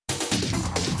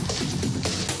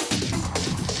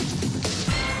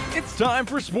time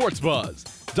for Sportsbuzz,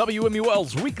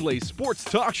 WMUL's weekly sports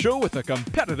talk show with a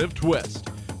competitive twist.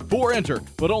 4 enter,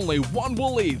 but only 1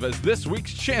 will leave as this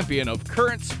week's champion of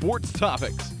current sports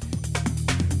topics.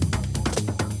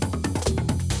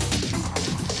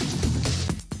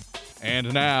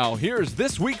 And now, here's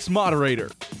this week's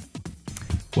moderator.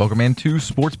 Welcome into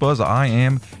Sportsbuzz. I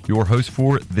am your host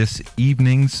for this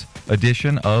evening's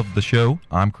edition of the show.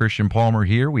 I'm Christian Palmer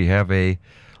here. We have a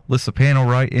list panel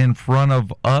right in front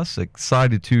of us,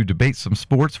 excited to debate some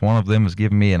sports. One of them is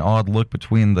giving me an odd look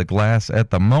between the glass at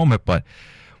the moment, but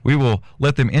we will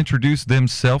let them introduce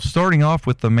themselves, starting off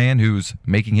with the man who's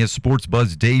making his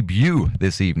Sportsbuzz debut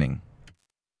this evening.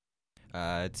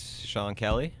 It's Sean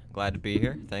Kelly. Glad to be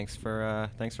here. Thanks for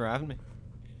having me.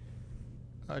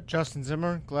 Justin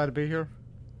Zimmer. Glad to be here.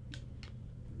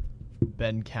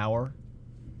 Ben Cower.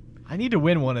 I need to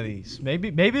win one of these. Maybe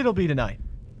it'll be tonight,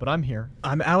 but I'm here.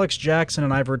 I'm Alex Jackson,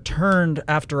 and I've returned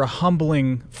after a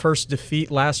humbling first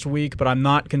defeat last week, but I'm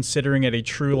not considering it a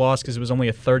true loss because it was only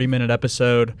a 30-minute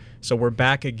episode. So we're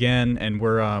back again, and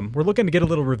we're looking to get a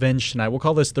little revenge tonight. We'll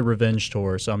call this the revenge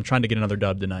tour, so I'm trying to get another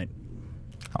dub tonight.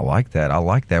 I like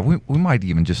that. We might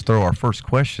even just throw our first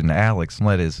question to Alex and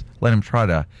let him try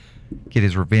to get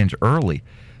his revenge early.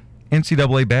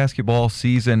 NCAA basketball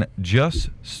season just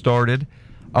started.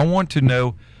 I want to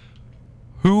know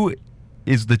who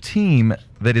is the team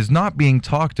that is not being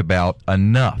talked about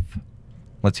enough.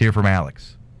 Let's hear from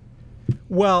Alex.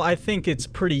 Well, I think it's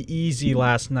pretty easy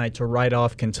last night to write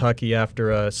off Kentucky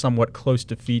after a somewhat close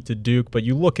defeat to Duke, but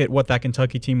you look at what that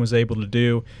Kentucky team was able to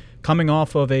do, coming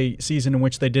off of a season in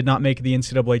which they did not make the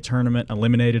NCAA tournament,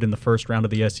 eliminated in the first round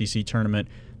of the SEC tournament.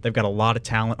 They've got a lot of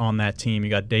talent on that team. You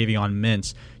got Davion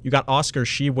Mintz. You got Oscar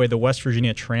Tshiebwe, the West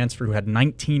Virginia transfer, who had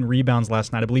 19 rebounds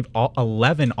last night. I believe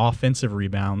 11 offensive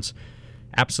rebounds.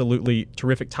 Absolutely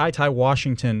terrific. Ty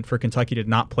Washington for Kentucky did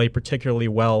not play particularly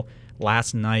well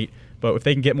last night, but if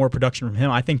they can get more production from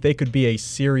him, I think they could be a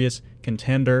serious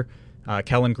contender.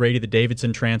 Kellen Grady, the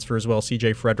Davidson transfer as well,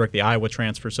 C.J. Frederick, the Iowa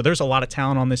transfer. So there's a lot of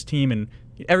talent on this team, and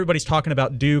everybody's talking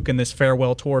about Duke and this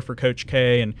farewell tour for Coach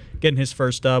K and getting his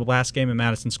first dub last game in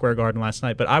Madison Square Garden last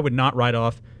night. But I would not write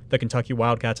off the Kentucky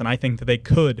Wildcats, and I think that they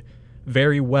could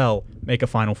very well make a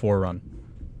Final Four run.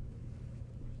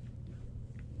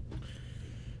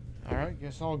 All right,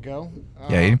 guess I'll go.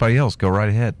 Yeah, anybody else, go right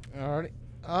ahead. All right.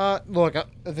 Look, I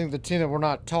think the team that we're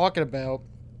not talking about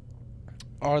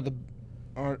are the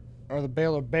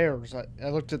Baylor Bears. I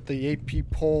looked at the AP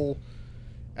poll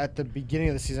at the beginning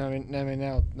of the season. I mean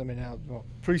now,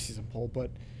 preseason poll,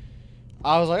 but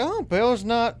I was like, oh, Baylor's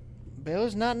not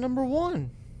number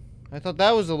one. I thought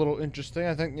that was a little interesting.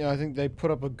 I think they put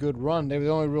up a good run. They were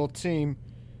the only real team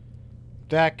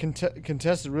that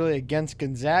contested really against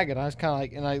Gonzaga. And I was kind of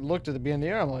like, and I looked at the beginning of the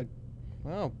year, I'm like,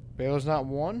 oh, Baylor's not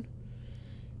one.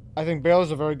 I think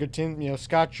Baylor's a very good team.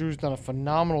 Scott Drew's done a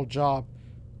phenomenal job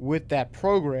with that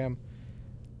program.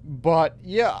 But,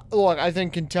 yeah, look, I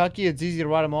think Kentucky, it's easy to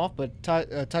write them off, but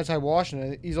Ty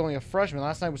Washington, he's only a freshman.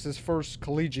 Last night was his first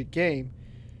collegiate game.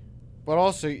 But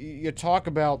also, you talk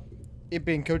about it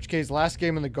being Coach K's last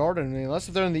game in the Garden. I mean, unless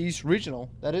if they're in the East Regional,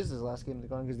 that is his last game in the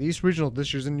Garden, because the East Regional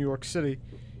this year's in New York City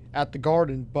at the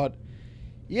Garden. But,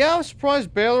 yeah, I was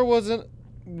surprised Baylor wasn't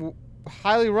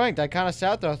highly ranked. I kind of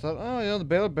sat there. I thought, the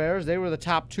Baylor Bears, they were the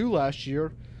top 2 last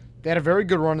year. They had a very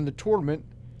good run in the tournament.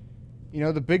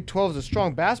 The Big 12 is a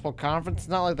strong basketball conference. It's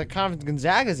not like the conference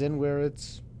Gonzaga's in, where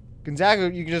it's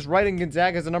Gonzaga. You can just write in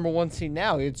Gonzaga as the number 1 seed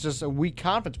now. It's just a weak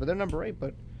conference, but they're number 8.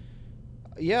 But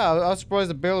yeah, I was surprised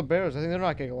the Baylor Bears. I think they're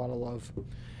not getting a lot of love.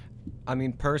 I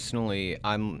mean, personally,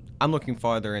 I'm looking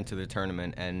farther into the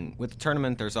tournament, and with the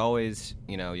tournament, there's always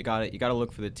you gotta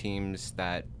look for the teams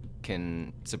that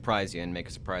can surprise you and make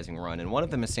a surprising run, and one of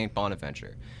them is St.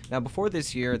 Bonaventure. Now, before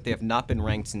this year, they have not been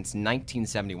ranked since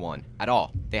 1971 at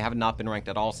all. They have not been ranked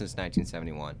at all since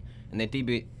 1971, and they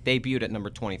debuted at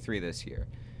number 23 this year.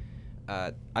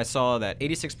 I saw that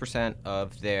 86%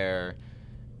 of their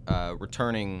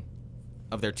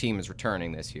team is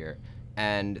returning this year,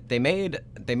 and they made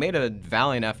a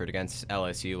valiant effort against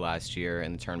LSU last year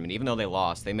in the tournament. Even though they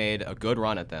lost, they made a good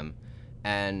run at them,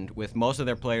 and with most of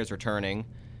their players returning,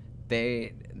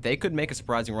 they could make a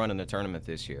surprising run in the tournament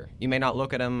this year. You may not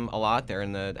look at them a lot. They're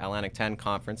in the Atlantic 10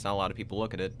 conference. Not a lot of people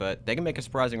look at it, but they can make a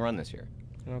surprising run this year.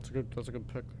 Yeah, that's a good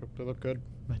pick. They look good.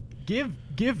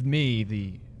 Give me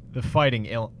the fighting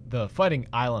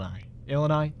Illini.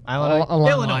 Illini?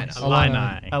 I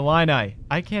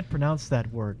can't pronounce that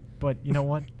word, but you know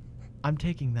what? I'm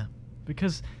taking them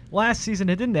because last season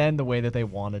it didn't end the way that they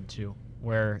wanted to,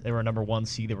 where they were number 1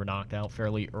 seed. They were knocked out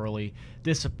fairly early.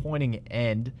 Disappointing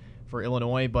end for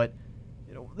Illinois, but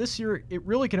this year it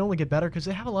really can only get better because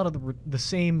they have a lot of the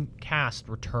same cast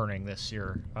returning this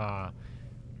year.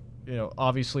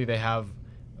 Obviously they have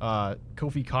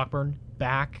Kofi Cockburn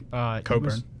back.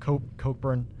 Cockburn.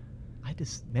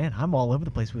 I'm all over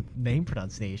the place with name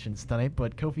pronunciations tonight.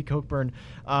 But Kofi Cockburn,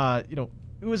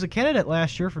 he was a candidate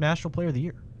last year for National Player of the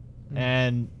Year,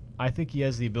 and I think he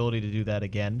has the ability to do that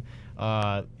again.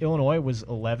 Illinois was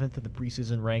 11th in the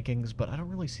preseason rankings, but I don't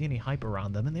really see any hype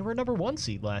around them, and they were number 1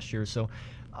 seed last year. So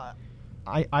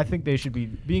I think they should be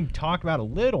being talked about a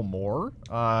little more.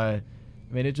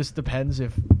 It just depends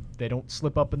if they don't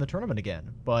slip up in the tournament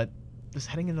again. But just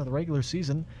heading into the regular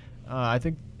season, I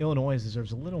think Illinois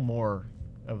deserves a little more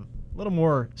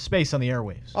space on the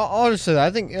airwaves. I'll just say that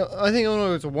I think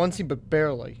Illinois was a 1 seed, but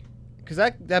barely, because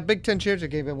that Big Ten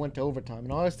championship game went to overtime,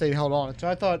 and Ohio State held on. So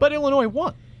I thought, but Illinois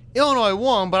won.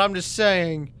 But I'm just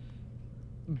saying,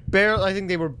 I think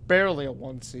they were barely a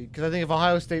 1 seed, because I think if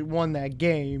Ohio State won that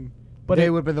game, they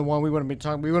would have been the one we wouldn't have been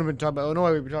talking. We wouldn't have been talking about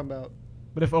Illinois. We'd be talking about.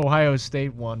 But if Ohio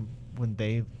State won, wouldn't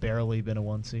they have barely been a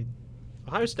 1 seed?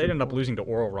 Ohio State ended up losing to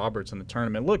Oral Roberts in the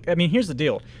tournament. Look, here's the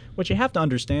deal. What you have to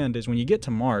understand is when you get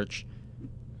to March,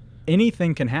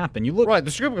 anything can happen. You look right.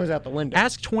 The script goes out the window.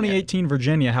 Ask 2018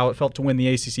 Virginia how it felt to win the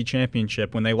ACC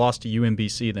championship when they lost to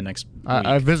UMBC the next week.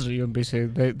 I visited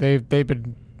UMBC. They've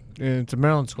been. It's a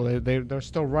Maryland school. They're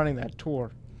still running that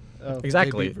tour.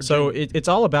 Exactly. So it's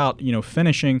all about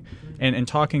finishing and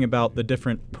talking about the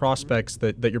different prospects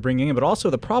that you're bringing in, but also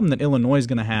the problem that Illinois is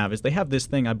going to have is they have this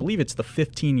thing. I believe it's the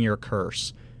 15-year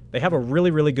curse. They have a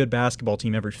really, really good basketball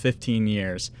team every 15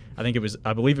 years. I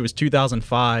believe it was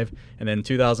 2005, and then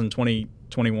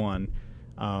 2020-21.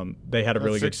 They had a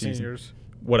really good season. Years.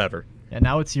 Whatever. And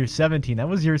now it's year 17. That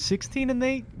was year 16,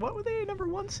 and what were they, number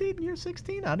 1 seed in year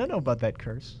 16? I don't know about that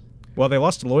curse. Well, they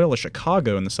lost to Loyola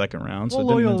Chicago in the second round. Well,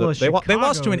 they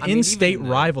lost to an in-state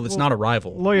rival that's not a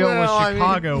rival. Loyola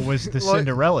Chicago was the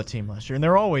Cinderella team last year, and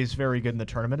they're always very good in the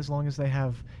tournament as long as they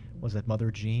have, was it Mother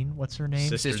Jean? What's her name?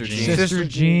 Sister Sister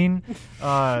Jean.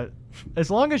 As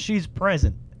long as she's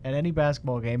present at any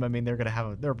basketball game, they're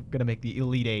gonna make the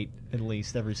Elite Eight at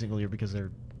least every single year because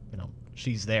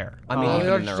she's there.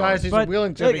 Again,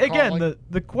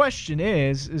 the question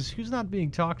is who's not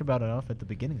being talked about enough at the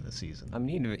beginning of the season?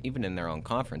 Even in their own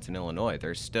conference in Illinois,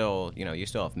 there's still, you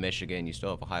still have Michigan, you still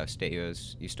have Ohio State,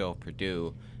 you still have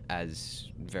Purdue as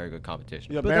very good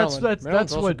competition. Yeah, but Maryland's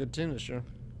that's also what a good team this year.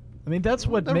 That's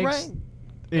what makes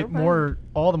it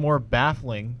all the more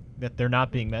baffling that they're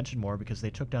not being mentioned more because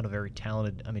they took down a very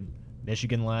talented.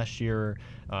 Michigan last year,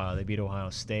 they beat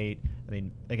Ohio State.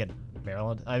 Again,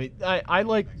 Maryland. I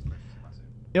like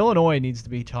Illinois needs to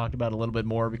be talked about a little bit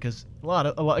more because a lot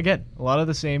of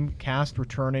the same cast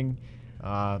returning.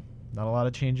 Not a lot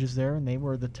of changes there, and they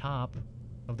were the top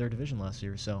of their division last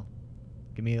year. So,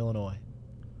 give me Illinois.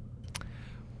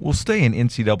 We'll stay in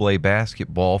NCAA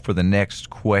basketball for the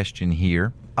next question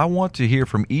here. I want to hear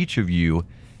from each of you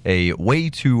a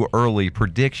way too early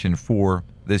prediction for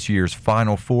this year's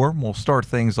Final Four. We'll start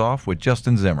things off with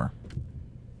Justin Zimmer.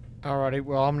 Alrighty,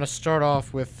 well, I'm going to start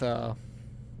off with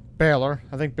Baylor.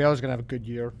 I think Baylor's going to have a good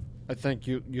year. I think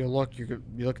you look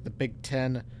at the Big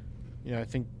Ten. I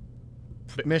think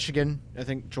Michigan. I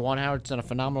think Juwan Howard's done a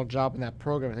phenomenal job in that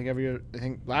program. I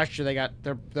think last year they got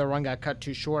their run got cut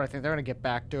too short. I think they're going to get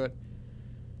back to it.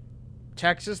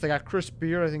 Texas, they got Chris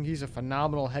Beard. I think he's a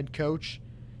phenomenal head coach.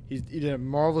 He did a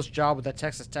marvelous job with that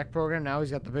Texas Tech program. Now he's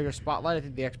got the bigger spotlight. I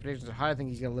think the expectations are high. I think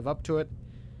he's going to live up to it.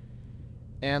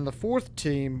 And the fourth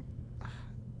team,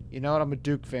 I'm a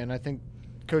Duke fan. I think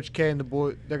Coach K and the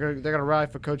boy they're gonna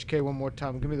ride for Coach K one more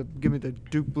time. Give me the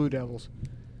Duke Blue Devils.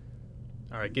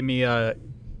 All right, give me.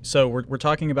 So we're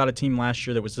talking about a team last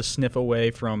year that was a sniff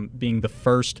away from being the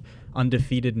first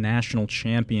undefeated national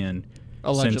champion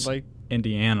allegedly since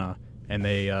Indiana, and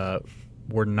they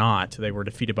were not. They were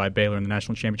defeated by Baylor in the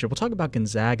national championship. We'll talk about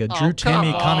Gonzaga. Drew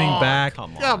Timme coming back.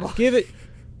 Come on. Give it.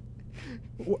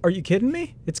 Are you kidding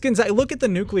me? It's Gonzaga. Look at the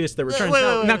nucleus that returns.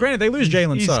 Now, granted, they lose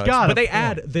Jalen Suggs, but they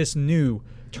add this new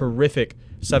terrific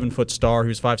 7-foot star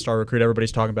who's 5-star recruit.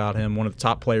 Everybody's talking about him, one of the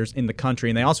top players in the country.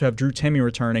 And they also have Drew Timme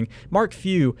returning. Mark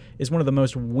Few is one of the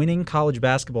most winning college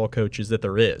basketball coaches that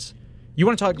there is. You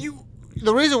want to talk?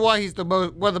 The reason why he's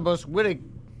one of the most winning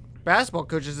basketball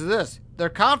coaches is this. Their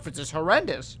conference is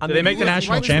horrendous. Did they make the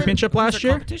national championship last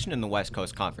year? Competition in the West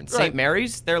Coast Conference. Right. St.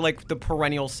 Mary's, they're like the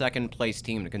perennial second-place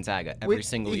team to Gonzaga every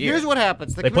single year. Here's what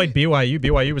happens. They played BYU.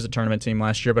 BYU was a tournament team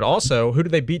last year, but also, who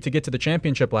did they beat to get to the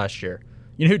championship last year?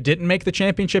 You know who didn't make the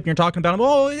championship? You're talking about them.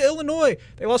 Oh, Illinois.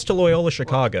 They lost to Loyola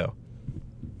Chicago.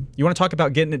 You want to talk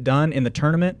about getting it done in the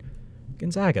tournament?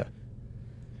 Gonzaga.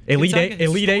 Elite Gonzaga Eight,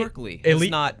 Elite Eight, historically has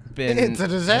not been. It's a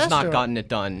disaster. Has not gotten it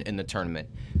done in the tournament.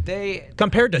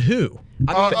 Compared to who?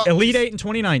 Elite Eight in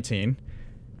 2019.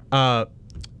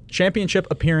 Championship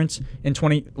appearance in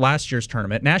last year's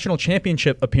tournament. National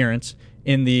championship appearance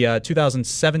in the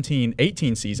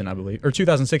 2017-18 season, I believe, or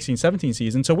 2016-17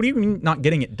 season. So what do you mean not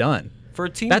getting it done? For a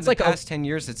team that's in the past 10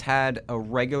 years that's had a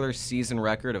regular season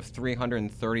record of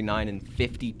 339 and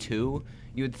 52,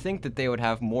 you would think that they would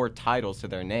have more titles to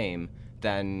their name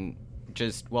than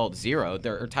just, zero.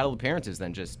 Or title appearances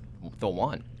than just the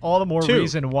one. All the more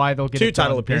reason why they'll get two it done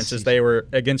title appearances. They were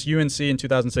against UNC in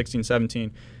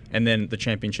 2016-17 and then the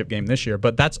championship game this year.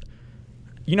 But that's,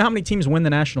 you know how many teams win the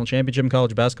national championship in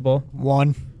college basketball?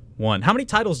 One. How many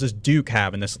titles does Duke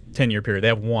have in this 10-year period? They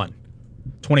have one.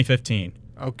 2015.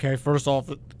 Okay, first off,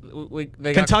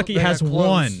 Kentucky has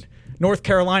one. North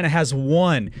Carolina has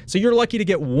one. So you're lucky to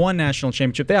get one national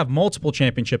championship. They have multiple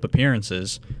championship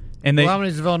appearances. And how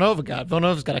many does Villanova got?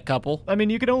 Villanova's got a couple. I mean,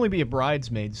 you can only be a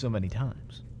bridesmaid so many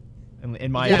times.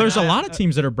 There's a lot of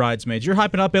teams that are bridesmaids. You're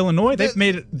hyping up Illinois. They've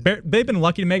been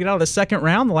lucky to make it out of the second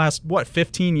round the last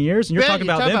 15 years, and you're talking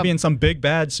about them being some big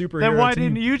bad superhero. Then why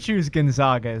team. didn't you choose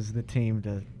Gonzaga as the team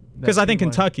to? Because I think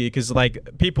Kentucky,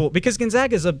 because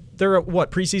Gonzaga is they're a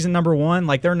preseason number one.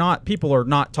 Like people are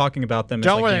not talking about them.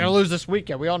 Don't worry, they're gonna lose this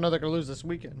weekend. We all know they're gonna lose this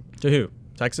weekend. To who?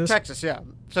 Texas. Texas, yeah.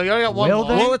 So you only got one.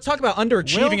 Well, let's talk about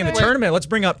underachieving in the tournament. Let's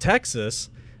bring up Texas.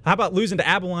 How about losing to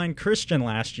Abilene Christian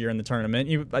last year in the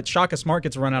tournament? Shaka Smart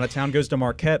gets run out of town, goes to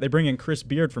Marquette. They bring in Chris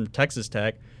Beard from Texas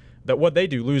Tech. What they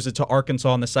do, lose it to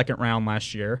Arkansas in the second round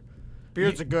last year.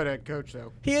 Beard's a good head coach,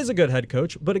 though. He is a good head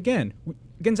coach, but again,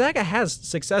 Gonzaga has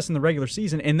success in the regular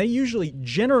season, and they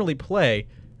generally play,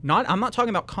 I'm not talking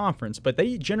about conference, but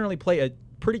they generally play a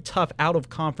pretty tough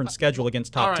out-of-conference schedule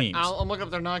against top teams. I'm looking up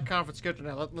their non-conference schedule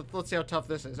now. Let's see how tough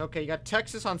this is. Okay, you got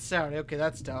Texas on Saturday. Okay,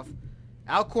 that's tough.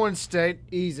 Alcorn State,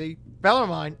 easy.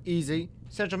 Bellarmine, easy.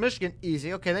 Central Michigan,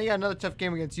 easy. Okay, then you got another tough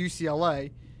game against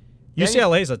UCLA.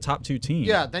 UCLA is a top 2 team.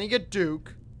 Yeah, then you get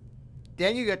Duke.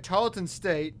 Then you get Tarleton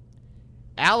State,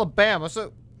 Alabama.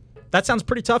 So that sounds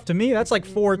pretty tough to me. That's like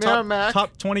 4 Merrimack,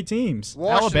 top 20 teams.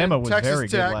 Washington, Alabama was Texas very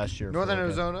Tech, good last year. Northern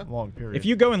Arizona. Long period. If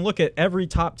you go and look at every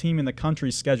top team in the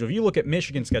country's schedule, if you look at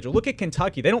Michigan's schedule, look at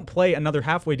Kentucky. They don't play another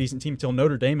halfway decent team until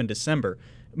Notre Dame in December.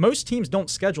 Most teams don't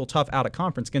schedule tough out of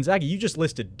conference. Gonzaga, you just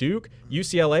listed Duke,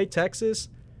 UCLA, Texas,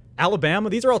 Alabama.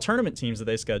 These are all tournament teams that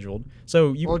they scheduled.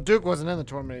 Well, Duke wasn't in the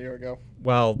tournament a year ago.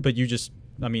 Well, but you think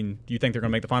they're going to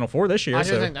make the Final Four this year? I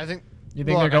think. You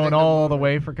think they're going all the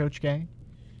way for Coach K?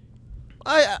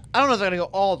 I don't know if they're going to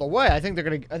go all the way. I think they're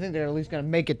at least going to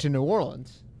make it to New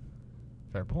Orleans.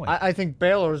 Fair point. I think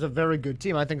Baylor is a very good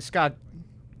team. I think Scott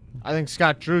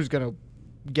Drew's going to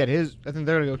get his. I think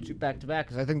they're going to go back to back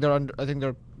because I think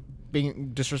they're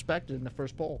being disrespected in the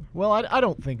first poll. Well, I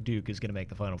don't think Duke is going to make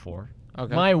the Final Four.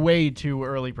 Okay. My way too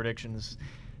early predictions.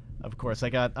 Of course, I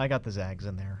got the Zags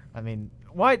in there. I mean,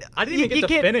 why? I didn't even get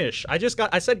to finish. I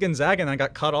said Gonzaga and I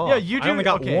got cut off. Yeah, you do. I only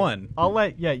got one.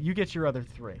 You get your other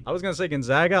 3. I was gonna say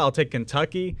Gonzaga. I'll take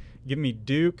Kentucky. Give me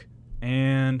Duke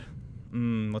and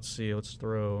let's see. Let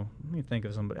me think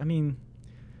of somebody. I mean,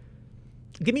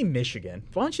 give me Michigan.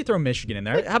 Why don't you throw Michigan in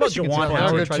there? How about Juwan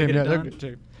Howard try to get it done? Good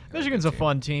team. Michigan's a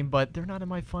fun team, but they're not in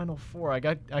my Final Four. I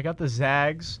got the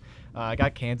Zags. I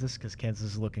got Kansas because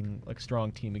Kansas is looking like a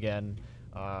strong team again.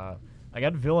 I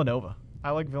got Villanova. I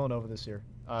like Villanova this year.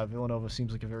 Villanova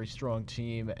seems like a very strong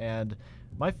team, and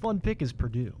my fun pick is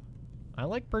Purdue. I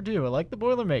like Purdue. I like the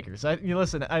Boilermakers.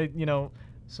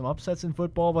 Some upsets in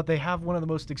football, but they have one of the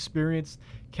most experienced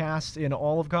casts in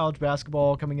all of college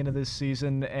basketball coming into this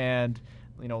season, and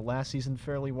last season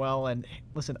fairly well. And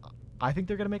listen, I think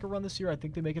they're going to make a run this year. I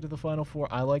think they make it to the Final Four.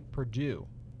 I like Purdue.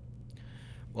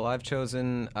 Well, I've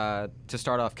chosen to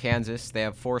start off Kansas. They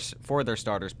have four of their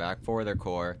starters back, 4 of their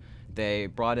core. They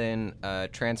brought in a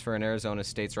transfer in Arizona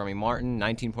State's Remy Martin,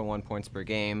 19.1 points per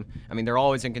game. I mean, they're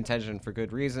always in contention for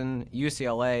good reason.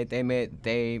 UCLA, they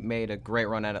made a great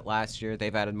run at it last year.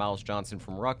 They've added Miles Johnson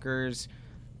from Rutgers,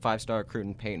 5-star recruit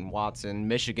in Peyton Watson.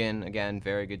 Michigan, again,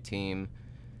 very good team.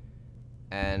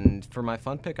 And for my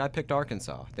fun pick, I picked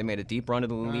Arkansas. They made a deep run to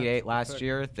the Elite Eight last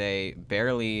year. They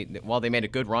made a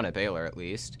good run at Baylor at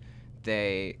least.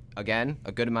 They, again,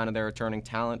 a good amount of their returning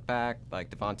talent back, like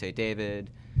Devontae David.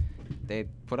 They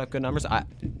put up good numbers.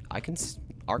 Arkansas.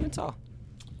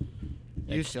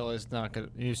 UCLA is not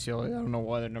good. UCLA, I don't know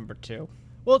why they're number 2.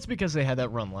 Well, it's because they had that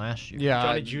run last year. Yeah,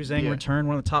 Johnny Juzang returned,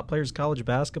 one of the top players in college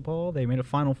basketball. They made a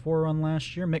Final Four run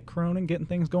last year. Mick Cronin getting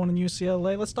things going in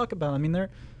UCLA. Let's talk about it. I mean,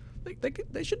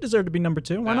 they should deserve to be number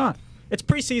 2. Why not? It's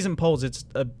preseason polls. It's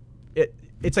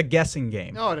a guessing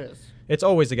game. No, it is. It's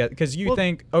always a guess because you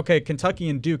think, okay, Kentucky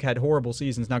and Duke had horrible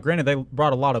seasons. Now, granted, they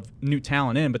brought a lot of new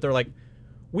talent in, but they're like,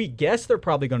 we guess they're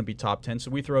probably going to be top 10, so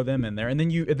we throw them in there. And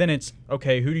then it's,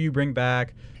 okay, who do you bring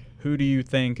back? Who do you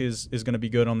think is going to be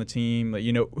good on the team?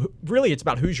 Really, it's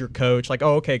about who's your coach. Like,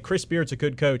 oh, okay, Chris Beard's a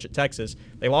good coach at Texas.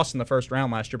 They lost in the first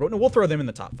round last year, but no, we'll throw them in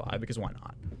the top 5 because why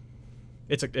not?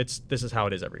 This is how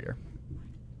it is every year.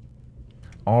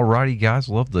 All righty, guys.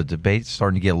 Love the debate. It's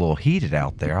starting to get a little heated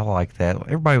out there. I like that.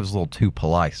 Everybody was a little too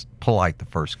polite the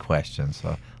first question,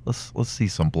 so let's see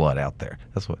some blood out there.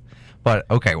 That's what. But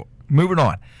okay, moving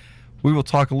on. We will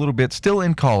talk a little bit still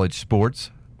in college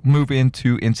sports. Move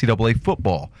into NCAA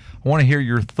football. I want to hear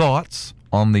your thoughts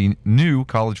on the new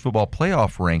college football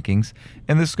playoff rankings,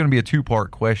 and this is going to be a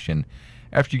 2-part question.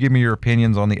 After you give me your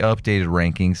opinions on the updated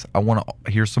rankings, I want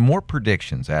to hear some more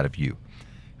predictions out of you.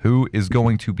 Who is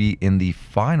going to be in the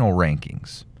final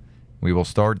rankings? We will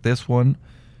start this one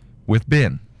with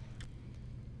Ben.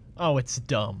 Oh, it's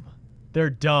dumb.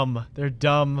 They're dumb. They're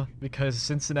dumb because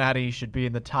Cincinnati should be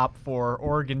in the top 4.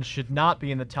 Oregon should not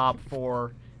be in the top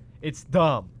 4. It's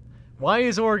dumb. Why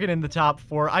is Oregon in the top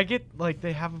 4? I get,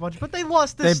 they have a bunch, but they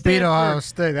lost to Stanford. They beat Ohio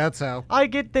State, that's how. I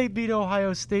get they beat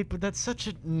Ohio State, but that's such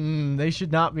a... they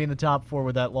should not be in the top 4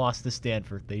 with that loss to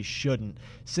Stanford. They shouldn't.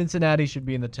 Cincinnati should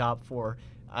be in the top 4.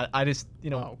 I just,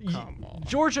 Oh, come on.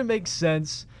 Georgia makes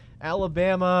sense.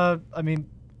 Alabama,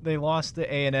 they lost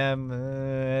to A&M,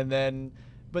 and then...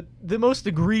 But the most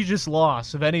egregious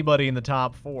loss of anybody in the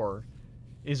top 4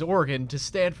 is Oregon to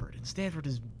Stanford, and Stanford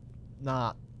is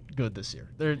not good this year.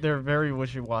 They're very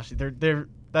wishy-washy.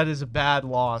 That is a bad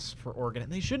loss for Oregon, and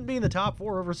they shouldn't be in the top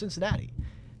 4 over Cincinnati.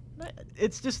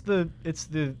 It's just the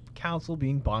council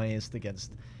being biased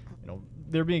against,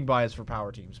 they're being biased for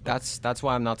power teams. That's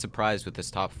why I'm not surprised with this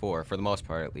top 4 for the most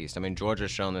part, at least.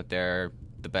 Georgia's shown that they're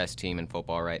the best team in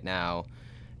football right now.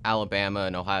 Alabama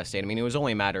and Ohio State. It was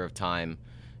only a matter of time.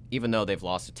 Even though they've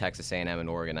lost to Texas A&M and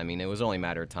Oregon, it was only a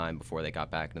matter of time before they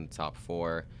got back into the top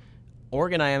 4.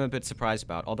 Oregon, I am a bit surprised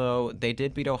about, although they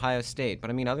did beat Ohio State.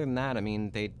 But other than that,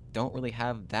 they don't really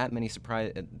have that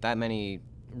many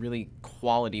really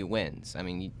quality wins.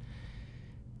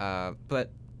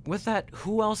 But with that,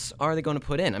 who else are they going to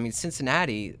put in?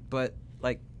 Cincinnati, but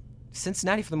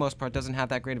Cincinnati for the most part doesn't have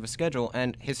that great of a schedule,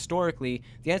 and historically,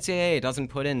 the NCAA doesn't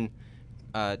put in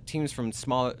teams from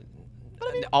smaller.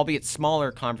 Albeit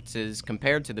smaller conferences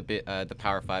compared to the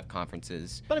Power 5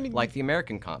 conferences, like the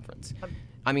American Conference.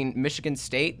 Michigan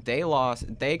State,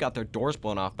 they got their doors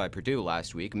blown off by Purdue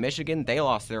last week. Michigan, they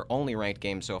lost their only ranked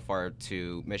game so far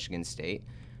to Michigan State.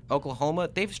 Oklahoma,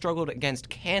 they've struggled against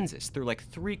Kansas through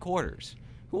 3 quarters.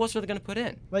 Who else are they going to put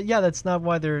in? But yeah, that's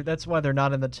why they're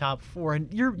not in the top 4.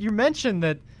 And you mentioned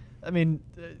that,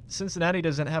 Cincinnati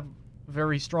doesn't have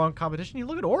very strong competition. You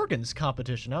look at Oregon's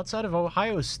competition outside of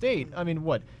Ohio State.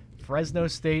 What? Fresno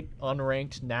State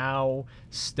unranked now.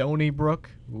 Stony Brook,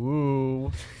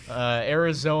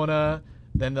 Arizona.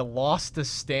 Then the loss to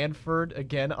Stanford,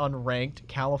 again unranked.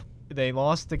 They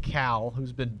lost to Cal,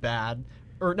 who's been bad.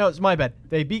 Or no, it's my bad.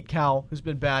 They beat Cal, who's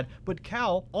been bad, but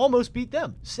Cal almost beat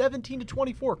them,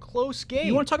 17-24, close game.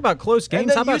 You want to talk about close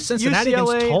games? How about Cincinnati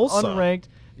UCLA, against Tulsa? Unranked.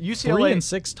 UCLA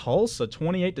 3-6 Tulsa,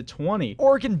 28-20.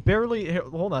 Oregon barely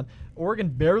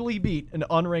beat an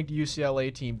unranked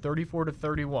UCLA team,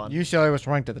 34-31. UCLA was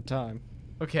ranked at the time.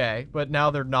 Okay, but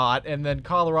now they're not. And then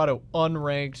Colorado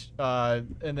unranked,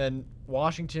 and then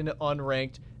Washington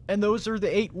unranked, and those are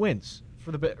the 8 wins for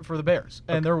the Bears.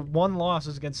 And their 1 loss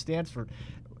is against Stanford.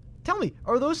 Tell me,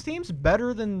 are those teams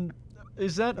better than?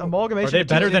 Is that amalgamation? Are they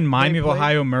better than Miami of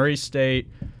Ohio, Murray State?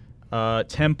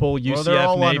 Temple,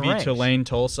 UCF, Navy, unranked. Tulane,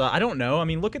 Tulsa. I don't know.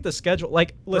 Look at the schedule.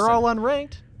 Listen, they're all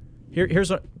unranked.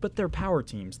 But they're power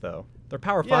teams, though. They're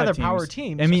Power 5 Yeah, they're teams. Power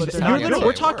teams.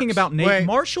 We're talking about Navy. Wait.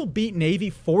 Marshall beat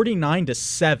Navy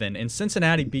 49-7, and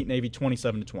Cincinnati beat Navy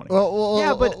 27-20.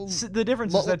 Well, But the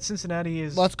difference is that Cincinnati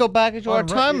is. Let's go back into our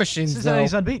time machines,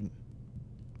 Cincinnati's though. unbeaten.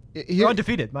 They're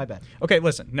undefeated. My bad. Okay,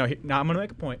 listen. Now I'm going to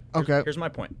make a point. Here's my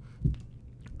point.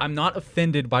 I'm not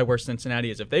offended by where Cincinnati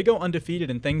is. If they go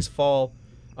undefeated and things fall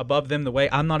above them the way,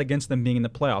 I'm not against them being in the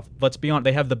playoff. Let's be honest.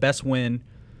 They have the best win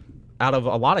out of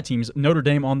a lot of teams. Notre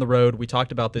Dame on the road. We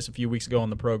talked about this a few weeks ago on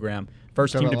the program.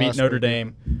 First team to beat Notre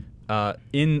Dame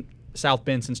in South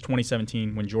Bend since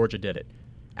 2017 when Georgia did it.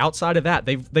 Outside of that,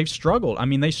 they've struggled.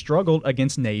 They struggled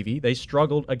against Navy. They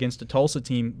struggled against a Tulsa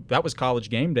team. That was College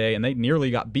game day, and they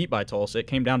nearly got beat by Tulsa. It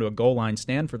came down to a goal line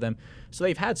stand for them. So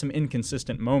they've had some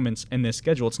inconsistent moments in this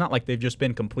schedule. It's not like they've just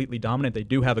been completely dominant. They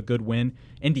do have a good win.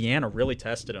 Indiana really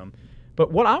tested them.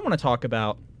 But what I want to talk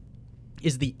about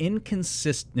is the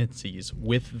inconsistencies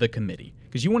with the committee.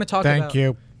 Because you want to talk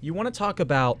You want to talk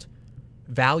about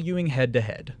valuing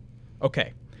head-to-head.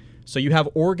 Okay, so you have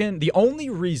Oregon. The only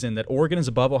reason that Oregon is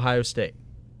above Ohio State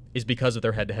is because of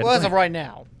their head-to-head. Well, as of right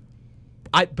now.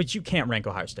 But you can't rank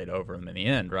Ohio State over them in the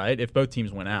end, right? If both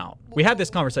teams went out. We had this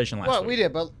conversation last week. Well, we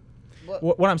did, but...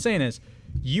 What I'm saying is,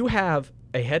 you have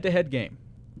a head-to-head game.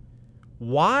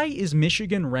 Why is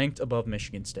Michigan ranked above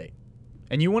Michigan State?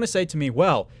 And you want to say to me,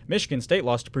 well, Michigan State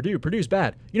lost to Purdue. Purdue's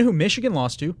bad. You know who Michigan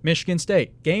lost to? Michigan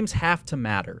State. Games have to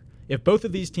matter. If both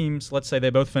of these teams, let's say they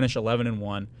both finish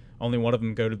 11-1, only one of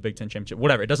them go to the Big Ten Championship,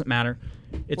 whatever, it doesn't matter.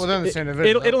 Well, they're in the same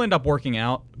division. It'll end up working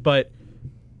out, but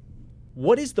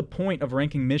what is the point of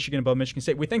ranking Michigan above Michigan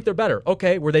State? We think they're better.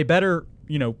 Okay, were they better,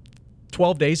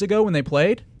 12 days ago when they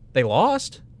played? They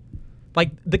lost.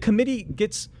 Like, the committee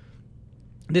gets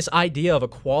this idea of a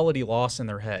quality loss in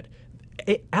their head.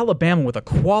 Alabama with a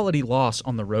quality loss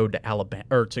on the road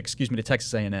to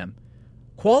Texas A&M.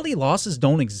 Quality losses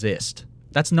don't exist.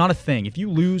 That's not a thing. If you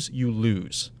lose, you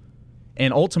lose.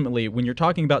 And ultimately, when you're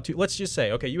talking about let's just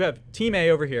say, okay, you have Team A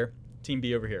over here, Team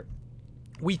B over here.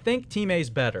 We think Team A is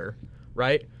better,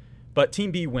 right? But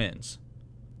Team B wins.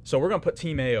 So we're going to put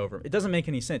Team A over. It doesn't make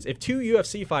any sense. If two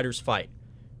UFC fighters fight,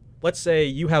 let's say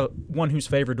you have one who's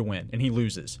favored to win and he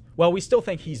loses. Well, we still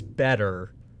think he's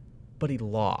better, but he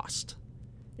lost.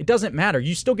 It doesn't matter.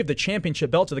 You still give the championship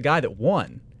belt to the guy that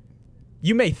won.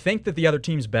 You may think that the other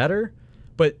team's better,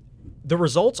 but the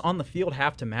results on the field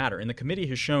have to matter, and the committee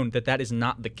has shown that that is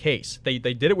not the case. They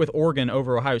did it with Oregon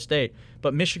over Ohio State,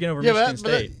 but Michigan over Michigan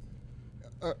State.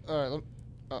 All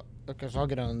right. Okay, so I'll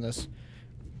get on this.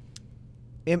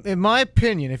 In my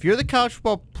opinion, if you're the college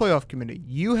football playoff committee,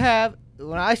 you have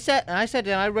when I sat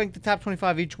down, I ranked the top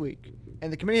 25 each week,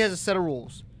 and the committee has a set of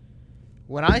rules.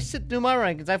 When I sit through my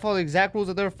rankings, I follow the exact rules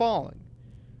that they're following.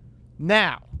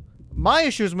 Now, my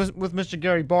issue is with Mr.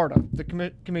 Gary Barta, the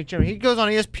committee chairman. He goes on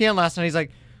ESPN last night. He's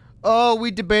like, "Oh,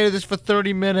 we debated this for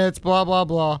 30 minutes, blah blah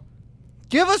blah."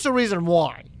 Give us a reason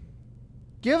why.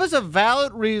 Give us a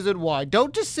valid reason why.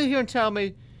 Don't just sit here and tell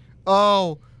me,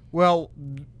 "Oh, well,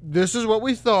 this is what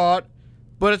we thought,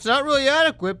 but it's not really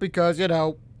adequate because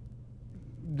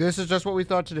this is just what we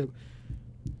thought to do."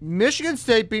 Michigan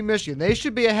State beat Michigan. They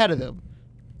should be ahead of them.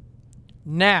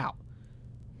 Now,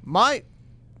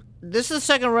 this is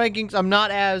second rankings. I'm not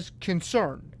as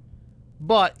concerned,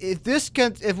 but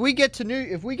if we get to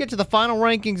the final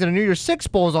rankings and a New Year's Six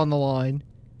Bowl is on the line,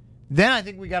 then I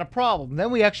think we got a problem.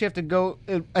 Then we actually have to go.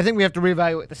 I think we have to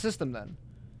reevaluate the system. Then,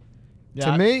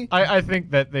 yeah, to me, I think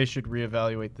that they should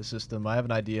reevaluate the system. I have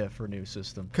an idea for a new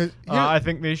system. I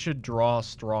think they should draw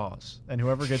straws, and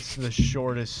whoever gets the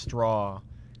shortest straw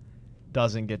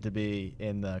doesn't get to be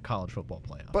in the college football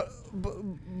playoff.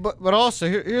 But also,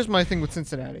 here's my thing with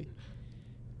Cincinnati.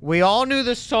 We all knew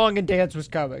this song and dance was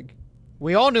coming.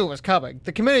 We all knew it was coming.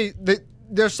 The committee,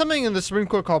 there's something in the Supreme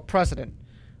Court called precedent.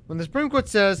 When the Supreme Court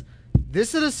says,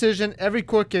 this is a decision, every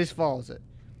court case follows it.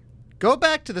 Go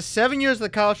back to the 7 years of the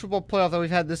college football playoff that we've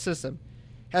had this system.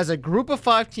 Has a group of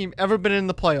 5 team ever been in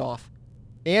the playoff?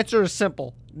 Answer is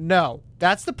simple. No.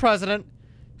 That's the precedent.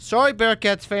 Sorry,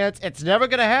 Bearcats fans, it's never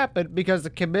going to happen because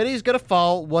the committee is going to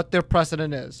follow what their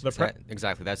precedent is.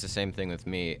 Exactly, that's the same thing with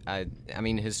me. I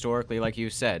mean, historically, like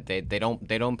you said, they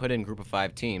don't put in group of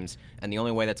 5 teams, and the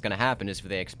only way that's going to happen is if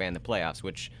they expand the playoffs,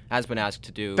 which has been asked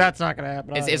to do. That's not going to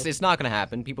happen. It's not going to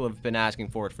happen. People have been asking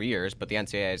for it for years, but the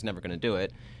NCAA is never going to do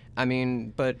it. I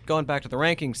mean, but going back to the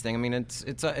rankings thing, I mean,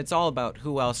 it's all about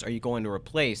who else are you going to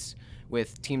replace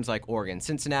with teams like Oregon,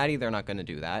 Cincinnati. They're not going to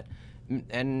do that,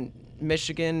 and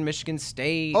Michigan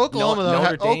State,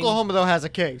 Notre Dame. Oklahoma though has a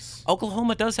case.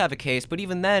 Oklahoma does have a case, but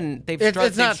even then they've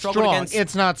struggled against.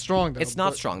 It's not strong though. It's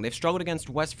not strong. They've struggled against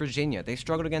West Virginia. They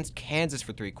struggled against Kansas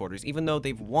for 3 quarters. Even though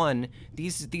they've won,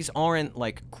 these aren't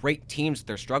like great teams that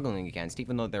they're struggling against.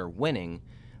 Even though they're winning,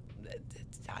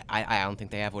 I don't think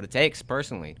they have what it takes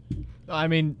personally. I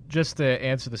mean, just to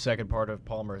answer the second part of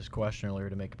Palmer's question earlier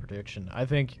to make a prediction, I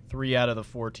think 3 out of the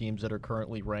 4 teams that are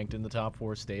currently ranked in the top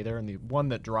 4 stay there, and the one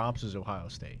that drops is Ohio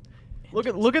State.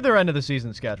 Look at their end of the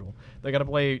season schedule. They got to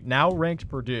play now ranked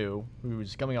Purdue,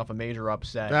 who's coming off a major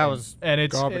upset. It's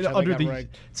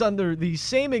under the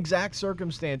same exact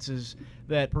circumstances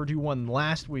that Purdue won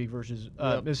last week versus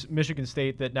Michigan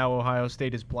State that now Ohio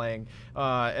State is playing,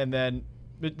 and then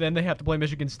they have to play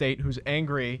Michigan State, who's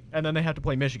angry, and then they have to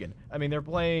play Michigan. I mean, they're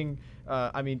playing.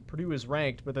 Purdue is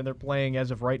ranked, but then they're playing as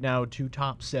of right now 2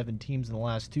 top 7 teams in the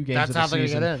last 2 games of the season. That's how they're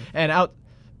gonna get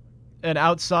in. And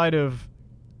outside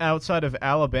of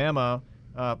Alabama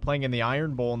playing in the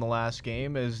Iron Bowl in the last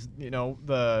game, as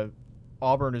the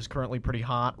Auburn is currently pretty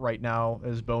hot right now,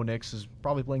 as Bo Nix is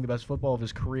probably playing the best football of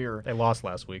his career. They lost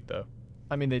last week, though.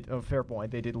 I mean, fair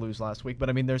point. They did lose last week, but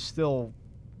I mean, there's still.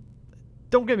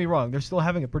 don't get me wrong, they're still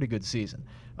having a pretty good season.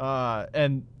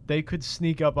 And they could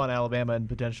sneak up on Alabama and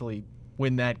potentially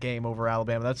win that game over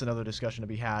Alabama. That's another discussion to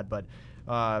be had. But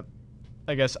I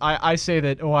guess I say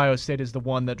that Ohio State is the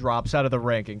one that drops out of the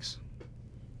rankings.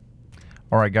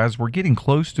 All right, guys, we're getting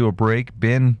close to a break.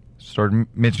 Ben started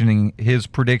mentioning his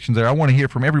predictions there. I want to hear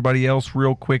from everybody else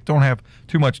real quick. Don't have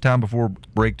too much time before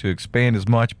break to expand as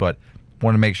much, but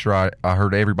want to make sure I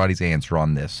heard everybody's answer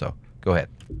on this. So go ahead.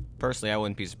 Personally, I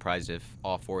wouldn't be surprised if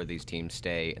all 4 of these teams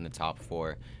stay in the top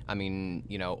 4. I mean,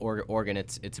 Oregon,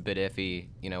 it's a bit iffy,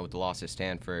 with the loss to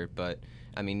Stanford, but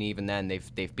I mean, even then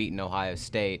they've beaten Ohio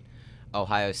State.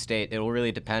 It'll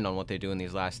really depend on what they do in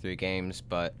these last 3 games,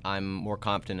 but I'm more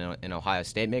confident in Ohio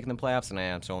State making the playoffs than I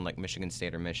am someone like Michigan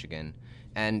State or Michigan.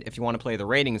 And if you want to play the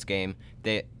ratings game,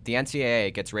 the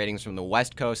NCAA gets ratings from the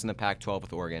West Coast and the Pac-12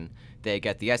 with Oregon. They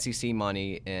get the SEC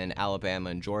money in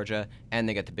Alabama and Georgia, and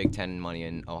they get the Big Ten money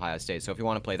in Ohio State. So if you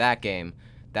want to play that game,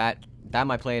 that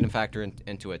might play and factor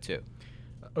into it too.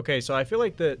 Okay, so I feel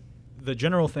like the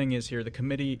general thing is here, the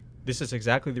committee, this is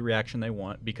exactly the reaction they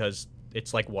want because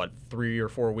it's like, 3 or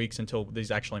 4 weeks until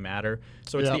these actually matter.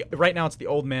 So it's right now it's the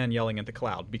old man yelling at the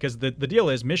cloud because the deal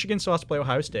is Michigan still has to play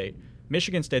Ohio State.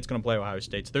 Michigan State's going to play Ohio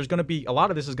State. So there's going to be a lot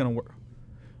of this is going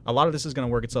to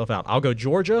work itself out. I'll go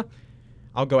Georgia.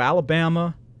 I'll go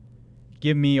Alabama.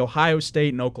 Give me Ohio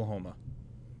State and Oklahoma.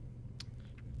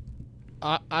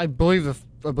 I believe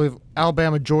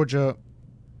Alabama, Georgia,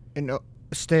 and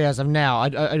stay as of now.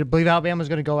 I believe Alabama's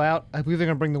going to go out. I believe they're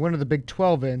going to bring the winner of the Big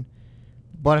 12 in.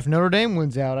 But if Notre Dame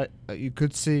wins out, you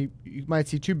might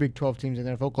see 2 Big 12 teams in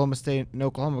there. If Oklahoma State and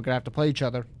Oklahoma are going to have to play each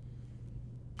other.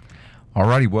 All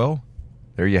righty, well,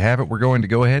 there you have it. We're going to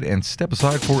go ahead and step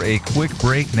aside for a quick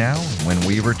break now. When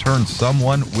we return,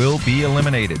 someone will be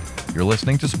eliminated. You're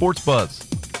listening to Sports Buzz.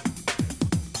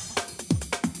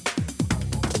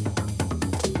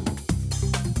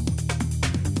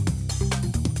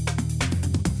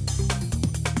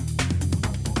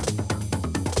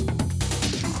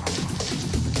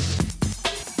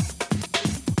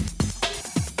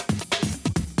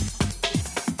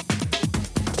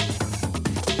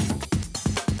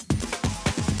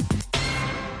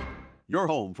 Your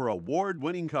home for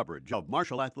award-winning coverage of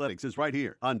Marshall Athletics is right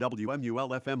here on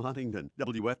WMUL-FM Huntington,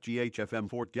 WFGH-FM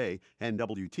Fort Gay, and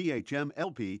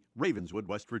WTHM-LP Ravenswood,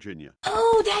 West Virginia.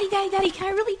 Oh, Daddy, can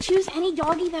I really choose any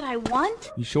doggy that I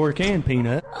want? You sure can,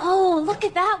 Peanut. Oh, look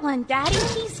at that one, Daddy.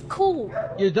 He's cool.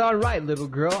 You're darn right, little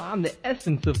girl. I'm the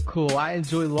essence of cool. I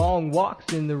enjoy long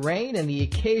walks in the rain and the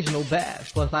occasional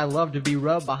bath. Plus, I love to be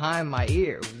rubbed behind my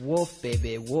ear. Woof,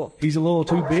 baby, woof. He's a little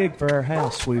too big for our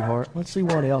house, sweetheart. Let's see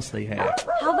what else they have.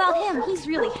 How about him? He's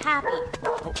really happy.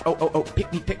 Oh,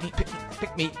 pick me.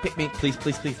 Please,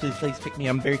 pick me.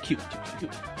 I'm very cute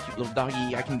little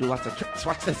doggy. I can do lots of tricks.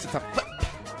 Watch this, it's a flip.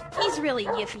 He's really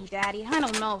yippy, Daddy. I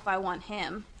don't know if I want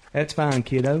him. That's fine,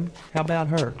 kiddo. How about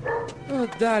her? Oh,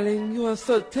 darling, you are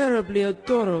so terribly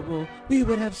adorable. We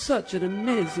would have such an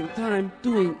amazing time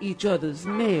doing each other's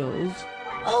nails.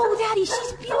 Oh, Daddy,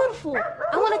 she's beautiful.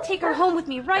 I want to take her home with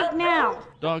me right now.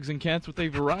 Dogs and cats with a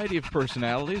variety of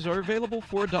personalities are available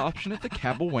for adoption at the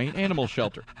Cabell Wayne Animal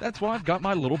Shelter. That's why I've got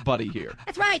my little buddy here.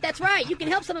 That's right. You can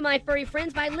help some of my furry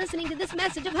friends by listening to this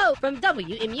message of hope from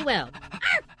WMUL.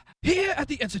 Here at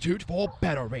the Institute for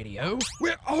Better Radio,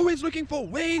 we're always looking for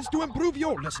ways to improve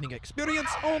your listening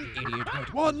experience on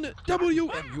 88.1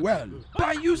 WMUL.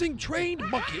 By using trained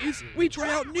monkeys, we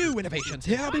try out new innovations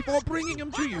here before bringing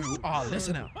them to you, our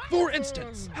listener. For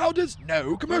instance, how does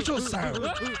no commercials sound?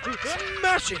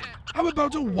 Smashing! How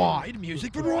about a wide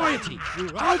music variety?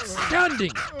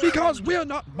 Outstanding! Because we're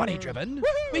not money-driven,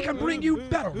 we can bring you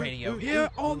better radio here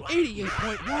on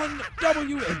 88.1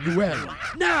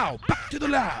 WMUL. Now, back to the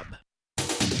lab.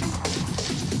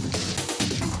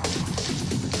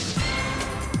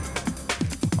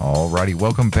 Alrighty,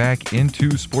 welcome back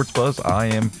into Sports Buzz. I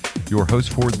am your host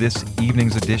for this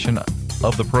evening's edition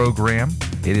of the program.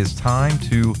 It is time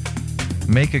to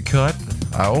make a cut.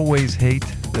 I always hate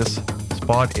this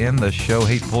spot in the show,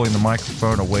 hate pulling the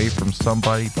microphone away from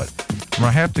somebody, but I'm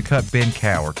going to have to cut Ben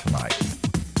Cower tonight.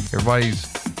 Everybody's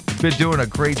been doing a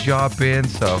great job, Ben,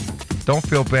 so don't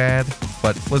feel bad,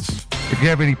 but if you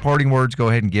have any parting words, go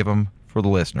ahead and give them for the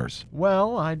listeners.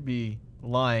 Well, I'd be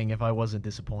lying if I wasn't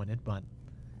disappointed, but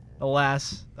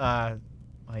alas, my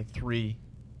 3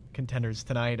 contenders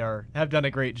tonight have done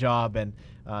a great job, and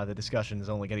the discussion is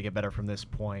only going to get better from this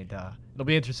point. It'll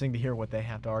be interesting to hear what they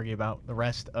have to argue about the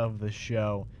rest of the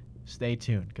show. Stay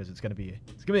tuned, because it's going to be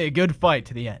a good fight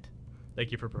to the end.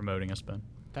 Thank you for promoting us, Ben.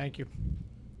 Thank you.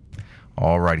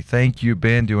 Alrighty, thank you,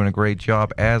 Ben. Doing a great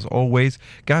job as always.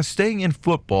 Guys, staying in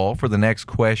football for the next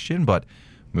question, but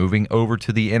moving over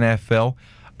to the NFL.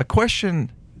 A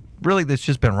question really that's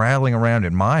just been rattling around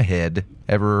in my head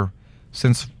ever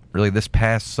since really this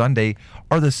past Sunday.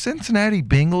 Are the Cincinnati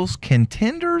Bengals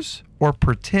contenders or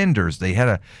pretenders? They had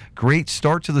a great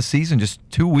start to the season just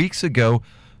 2 weeks ago.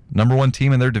 Number one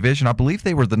team in their division. I believe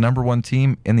they were the number one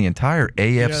team in the entire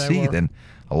AFC. Then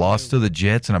a loss to the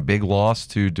Jets and a big loss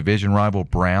to division rival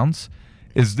Browns.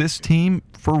 Is this team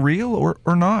for real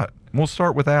or not? We'll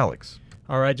start with Alex.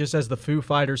 All right, just as the Foo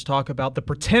Fighters talk about the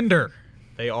pretender,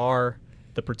 they are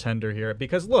the pretender here.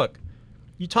 Because, look,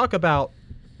 you talk about,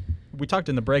 we talked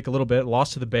in the break a little bit,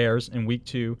 lost to the Bears in Week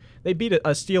 2. They beat a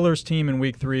Steelers team in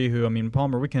Week 3 who, I mean,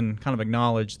 Palmer, we can kind of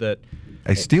acknowledge that.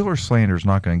 A Steelers slander is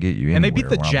not going to get you anywhere. And they beat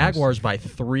the Jaguars by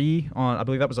 3 on, I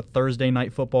believe that was a Thursday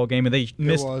night football game, and they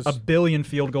missed a billion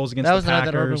field goals against the Packers. That was the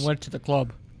night that Urban went to the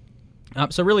club.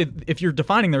 So really, if you're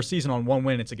defining their season on one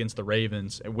win, it's against the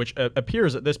Ravens, which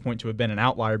appears at this point to have been an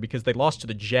outlier because they lost to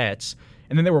the Jets,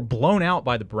 and then they were blown out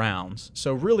by the Browns.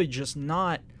 So really just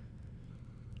not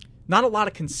a lot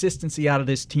of consistency out of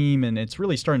this team, and it's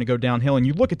really starting to go downhill. And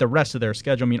you look at the rest of their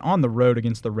schedule. I mean, on the road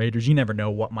against the Raiders, you never know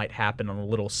what might happen on a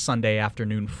little Sunday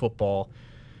afternoon football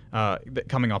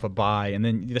coming off a bye. And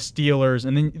then the Steelers,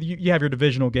 and then you have your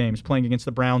divisional games playing against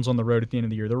the Browns on the road at the end of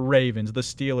the year, the Ravens, the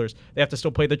Steelers. They have to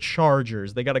still play the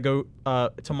Chargers. They got to go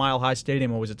to Mile High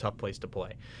Stadium, always a tough place to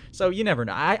play. So you never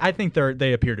know. I think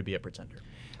they appear to be a pretender.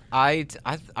 I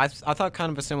thought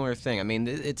kind of a similar thing. I mean,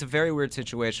 it's a very weird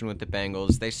situation with the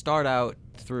Bengals. They start out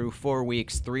through 4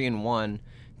 weeks 3-1.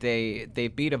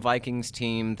 They beat a Vikings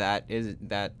team that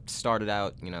started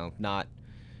out, not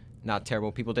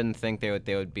terrible. People didn't think they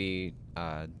would be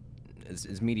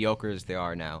as mediocre as they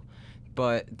are now.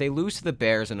 But they lose to the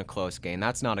Bears in a close game.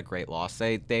 That's not a great loss.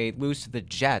 They lose to the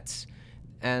Jets,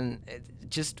 and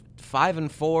just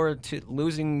 5-4 to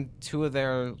losing 2 of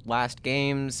their last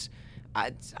games.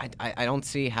 I don't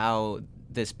see how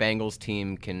this Bengals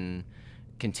team can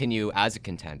continue as a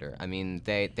contender. I mean,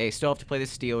 they still have to play the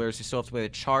Steelers. They still have to play the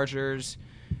Chargers.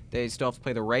 They still have to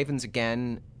play the Ravens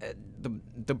again.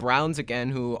 The Browns again,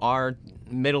 who are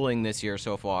middling this year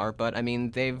so far. But, I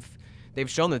mean, they've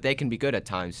shown that they can be good at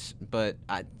times. But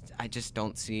I just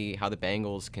don't see how the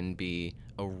Bengals can be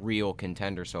a real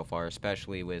contender so far,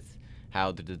 especially with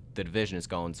how the division is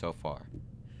going so far.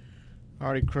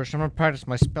 Alrighty, Christian, I'm going to practice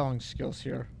my spelling skills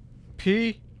here.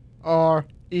 Pretenders.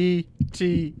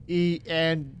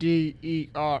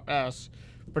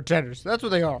 Pretenders. That's what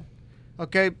they are.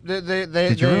 Okay?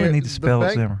 Did you really need to spell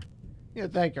it, Zimmer? Yeah,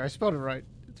 thank you. I spelled it right.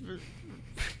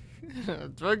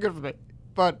 It's very good for me.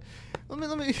 But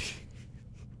let me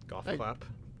golf clap.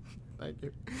 Thank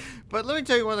you. But let me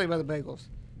tell you one thing about the Bengals.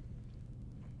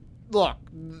 Look,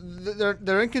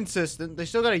 they're inconsistent. They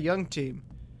still got a young team.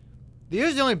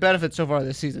 Here's the only benefit so far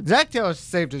this season. Zach Taylor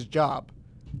saved his job.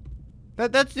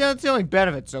 That's the only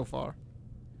benefit so far.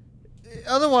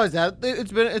 Otherwise,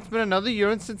 it's been another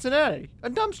year in Cincinnati, a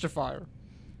dumpster fire.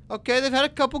 Okay, they've had a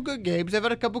couple good games, they've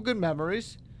had a couple good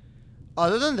memories.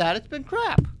 Other than that, it's been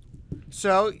crap.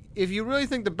 So if you really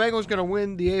think the Bengals going to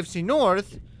win the AFC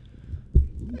North,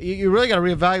 you really got to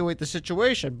reevaluate the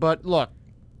situation. But look,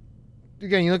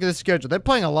 again, you look at the schedule. They're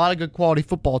playing a lot of good quality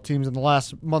football teams in the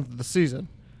last month of the season.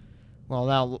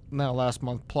 Well, now last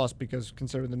month plus, because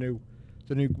considering the new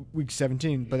Week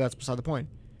 17, but that's beside the point.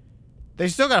 They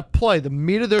still got to play the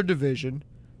meat of their division.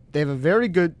 They have a very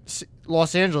good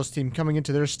Los Angeles team coming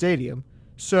into their stadium.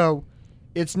 So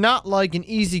it's not like an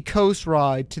easy coast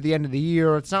ride to the end of the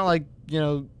year. It's not like,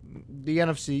 the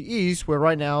NFC East, where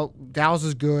right now Dallas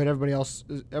is good, everybody else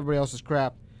is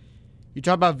crap. You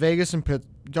talk about Vegas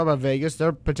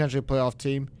they're potentially a playoff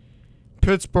team.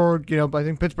 Pittsburgh, I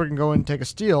think Pittsburgh can go in and take a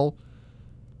steal.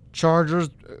 Chargers,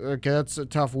 okay, that's a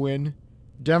tough win.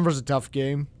 Denver's a tough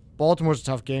game. Baltimore's a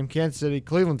tough game. Kansas City,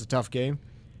 Cleveland's a tough game.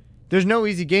 There's no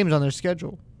easy games on their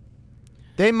schedule.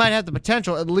 They might have the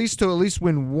potential to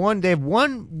win one. They have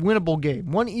one winnable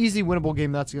game, one easy winnable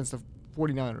game. That's against the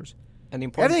 49ers. And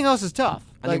everything else is tough.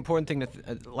 And the important thing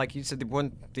like you said,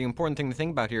 the important thing to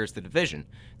think about here is the division.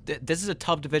 This is a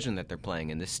tough division that they're playing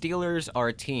in. The Steelers are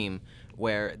a team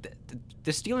where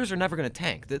the Steelers are never going to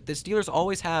tank. The Steelers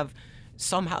always have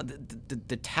somehow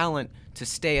the talent to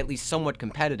stay at least somewhat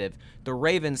competitive. The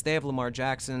Ravens, they have Lamar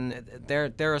Jackson.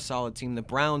 They're a solid team. The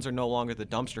Browns are no longer the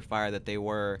dumpster fire that they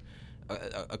were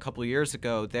a couple of years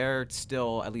ago. They're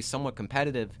still at least somewhat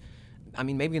competitive. I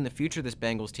mean, maybe in the future this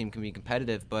Bengals team can be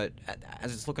competitive, but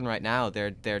as it's looking right now,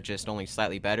 they're just only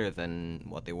slightly better than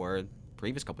what they were the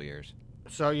previous couple of years.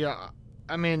 So, yeah,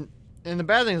 I mean, and the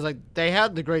bad thing is, they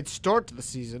had the great start to the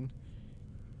season.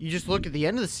 You just look at the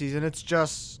end of the season, it's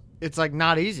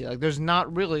not easy. There's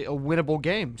not really a winnable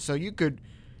game. So you could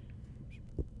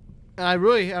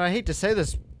I hate to say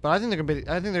this, but I think they're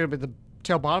gonna be the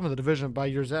tail bottom of the division by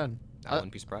year's end. I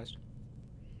wouldn't be surprised.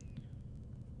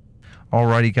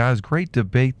 Alrighty, guys, great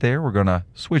debate there. We're going to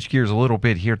switch gears a little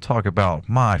bit here, talk about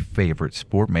my favorite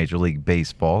sport, Major League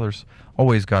Baseball. There's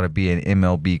always got to be an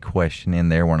MLB question in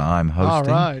there when I'm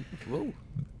hosting. All right. Whoa.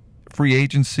 Free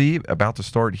agency about to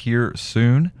start here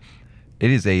soon.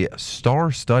 It is a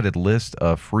star-studded list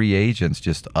of free agents,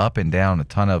 just up and down, a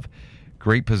ton of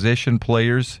great position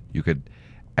players. You could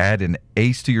add an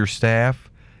ace to your staff.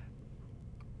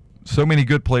 So many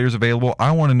good players available.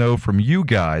 I want to know from you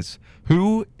guys,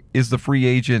 who is the free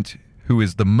agent who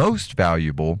is the most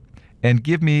valuable, and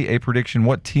give me a prediction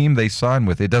what team they sign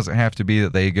with. It doesn't have to be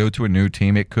that they go to a new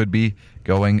team. It could be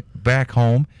going back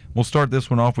home. We'll start this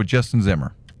one off with Justin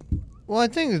Zimmer. Well, I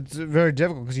think it's very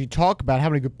difficult because you talk about how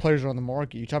many good players are on the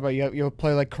market. You talk about you have a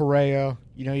play like Correa.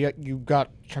 You've got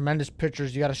tremendous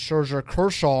pitchers. You got a Scherzer,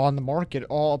 Kershaw on the market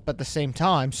all up at the same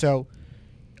time. So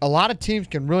a lot of teams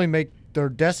can really make their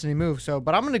destiny move.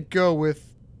 But I'm going to go with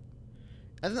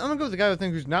the guy I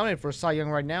think who's nominated for a Cy Young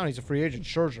right now, and he's a free agent,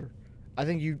 Scherzer. I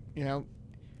think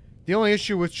the only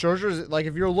issue with Scherzer is like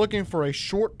if you're looking for a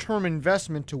short-term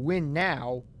investment to win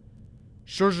now,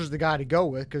 Scherzer's the guy to go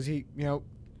with because he was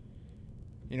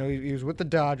with the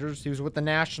Dodgers, he was with the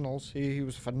Nationals,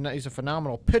 he's a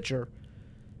phenomenal pitcher.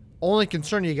 Only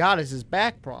concern you got is his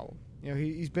back problem.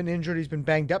 He's been injured, he's been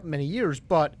banged up many years,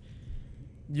 but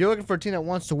you're looking for a team that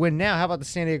wants to win now. How about the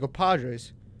San Diego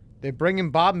Padres? They bring in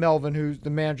Bob Melvin, who's the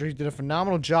manager. He did a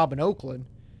phenomenal job in Oakland.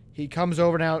 He comes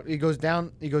over now. He goes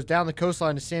down the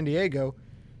coastline to San Diego.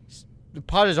 The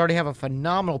Padres already have a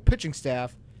phenomenal pitching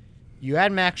staff. You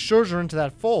add Max Scherzer into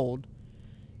that fold.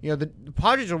 The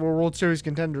Padres were World Series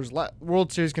contenders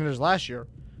last year.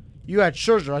 You add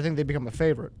Scherzer, I think they become a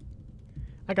favorite.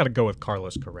 I got to go with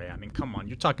Carlos Correa. I mean, come on.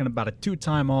 You're talking about a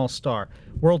two-time All-Star,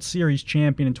 World Series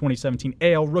champion in 2017,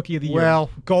 AL Rookie of the Year,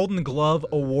 Golden Glove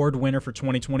Award winner for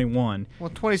 2021. Well,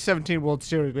 2017 World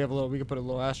Series, we can put a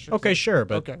little asterisk. Okay, sure,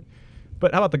 but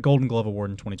how about the Golden Glove Award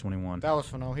in 2021? That was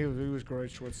phenomenal. He was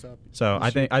great shortstop. So I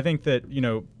think that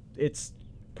it's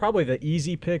probably the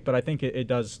easy pick, but I think it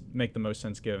does make the most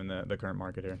sense given the current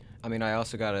market here. I mean, I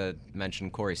also got to mention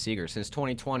Corey Seager. Since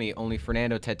 2020, only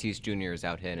Fernando Tatis Jr. has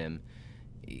out-hit him.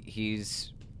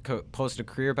 He's posted a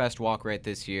career-best walk rate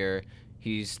this year.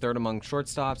 He's third among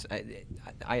shortstops.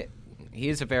 He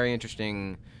is a very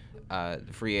interesting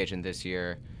free agent this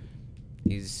year.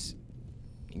 He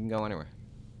can go anywhere.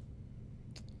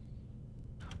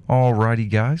 All righty,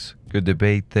 guys. Good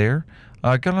debate there.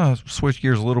 Gonna switch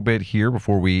gears a little bit here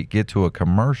before we get to a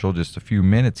commercial, just a few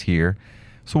minutes here.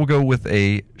 So we'll go with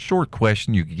a short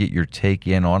question you can get your take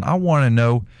in on. I want to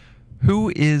know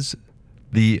what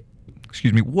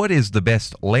is the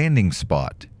best landing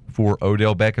spot for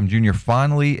Odell Beckham Jr.?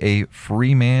 Finally, a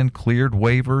free man cleared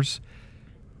waivers.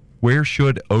 Where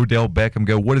should Odell Beckham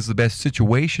go? What is the best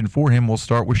situation for him? We'll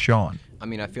start with Sean. I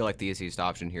mean, I feel like the easiest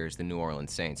option here is the New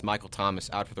Orleans Saints. Michael Thomas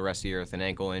out for the rest of the year with an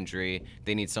ankle injury.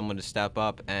 They need someone to step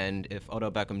up, and if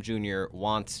Odell Beckham Jr.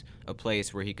 wants a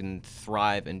place where he can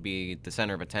thrive and be the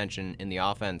center of attention in the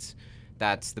offense,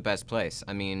 that's the best place.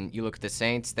 I mean, you look at the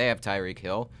Saints, they have Tyreek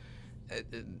Hill.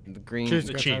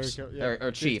 The Chiefs.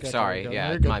 Chiefs, sorry.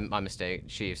 Yeah, my mistake.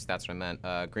 Chiefs, that's what I meant.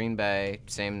 Green Bay,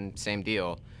 same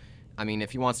deal. I mean,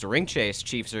 if he wants to ring chase,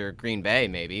 Chiefs or Green Bay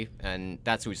maybe, and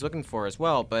that's who he's looking for as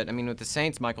well. But, I mean, with the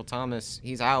Saints, Michael Thomas,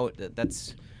 he's out.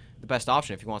 That's the best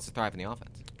option if he wants to thrive in the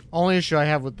offense. Only issue I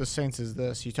have with the Saints is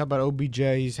this. You talk about OBJ,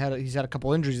 he's had a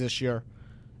couple injuries this year.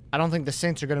 I don't think the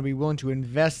Saints are going to be willing to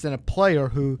invest in a player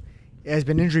who has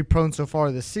been injury-prone so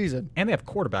far this season. And they have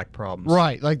quarterback problems.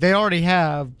 Right. Like, they already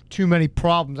have too many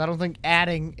problems. I don't think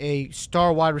adding a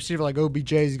star wide receiver like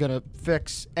OBJ is going to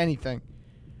fix anything.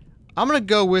 I'm going to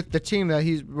go with the team that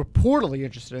he's reportedly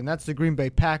interested in. That's the Green Bay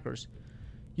Packers.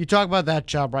 You talk about that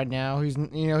job right now.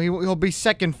 He'll be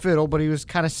second fiddle, but he was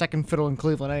kind of second fiddle in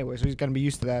Cleveland anyway, so he's going to be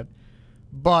used to that.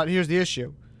 But here's the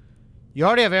issue. You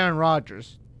already have Aaron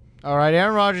Rodgers. All right,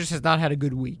 Aaron Rodgers has not had a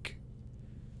good week.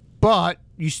 But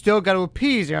you still got to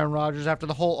appease Aaron Rodgers after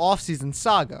the whole offseason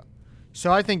saga.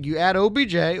 So I think you add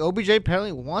OBJ. OBJ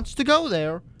apparently wants to go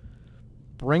there.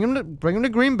 Bring him to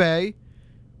Green Bay.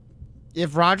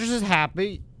 If Rodgers is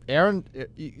happy, Aaron,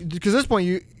 because at this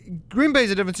point, Green Bay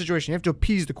is a different situation. You have to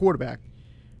appease the quarterback.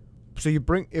 So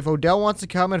if Odell wants to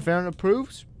come and if Aaron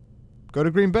approves, go to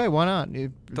Green Bay. Why not?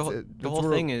 The whole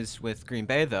thing is with Green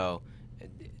Bay, though,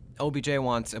 OBJ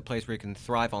wants a place where he can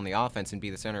thrive on the offense and be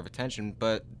the center of attention,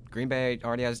 but Green Bay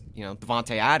already has,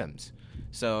 Devontae Adams.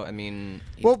 So, I mean...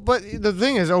 but the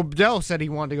thing is, Odell said he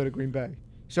wanted to go to Green Bay.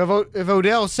 So if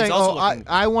Odell's saying,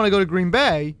 I want to go to Green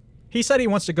Bay, He said he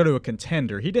wants to go to a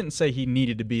contender. He didn't say he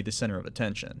needed to be the center of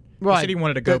attention. Right. He said he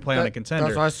wanted to go play on a contender.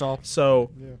 That's what I saw.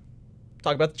 So,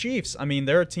 talk about the Chiefs. I mean,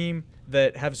 they're a team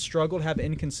that have struggled, have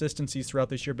inconsistencies throughout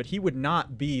this year, but he would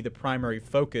not be the primary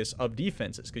focus of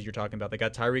defenses because you're talking about they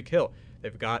got Tyreek Hill.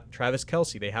 They've got Travis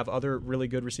Kelce. They have other really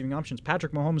good receiving options.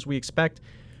 Patrick Mahomes, we expect,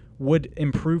 would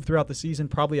improve throughout the season,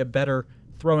 probably a better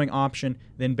throwing option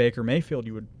than Baker Mayfield,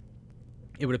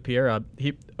 it would appear.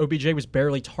 OBJ was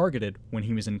barely targeted when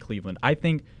he was in Cleveland. I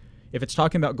think if it's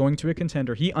talking about going to a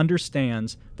contender, he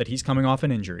understands that he's coming off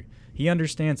an injury. He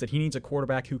understands that he needs a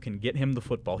quarterback who can get him the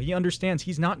football. He understands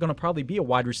he's not going to probably be a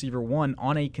wide receiver 1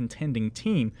 on a contending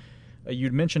team.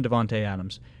 You'd mentioned Devontae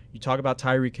Adams. You talk about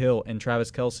Tyreek Hill and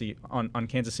Travis Kelce on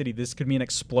Kansas City. This could be an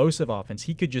explosive offense.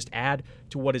 He could just add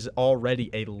to what is already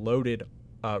a loaded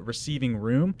receiving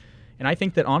room. And I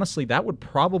think that, honestly, that would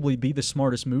probably be the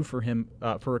smartest move for him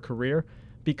for a career,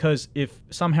 because if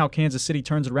somehow Kansas City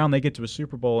turns it around, they get to a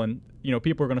Super Bowl, and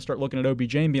people are going to start looking at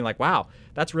OBJ and being like, wow,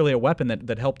 that's really a weapon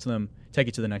that helped them take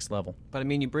it to the next level. But, I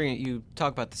mean, you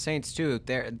talk about the Saints, too.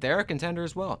 They're a contender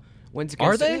as well. Wins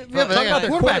Are against they? Yeah, but they got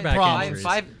quarterback problems.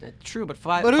 True, but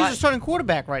But who's the starting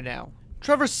quarterback right now?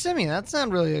 Trevor Siemian. That's not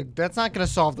going to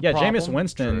solve the problem. Yeah, Jameis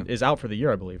Winston is out for the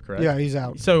year, I believe, correct? Yeah, he's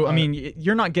out. So, I mean,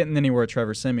 you're not getting anywhere with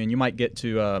Trevor Siemian. You might get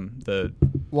to the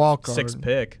sixth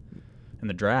pick in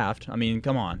the draft. I mean,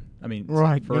 come on. I mean,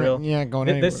 right, for real. Yeah, going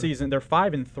anywhere. This season, they're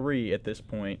 5-3 at this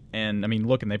point, and I mean,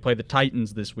 look, and they play the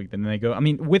Titans this week, and then they go. I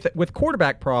mean, with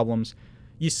quarterback problems,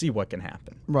 you see what can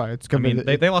happen. Right. It's gonna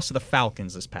be. They lost to the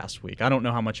Falcons this past week. I don't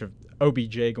know how much of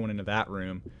OBJ going into that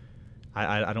room.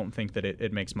 I don't think that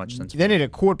it makes much sense. They need a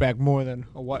quarterback more than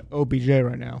OBJ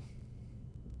right now.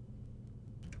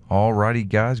 All righty,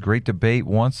 guys. Great debate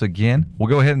once again. We'll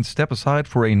go ahead and step aside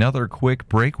for another quick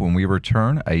break. When we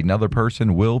return, another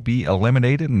person will be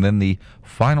eliminated, and then the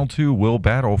final two will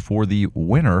battle for the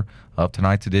winner of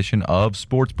tonight's edition of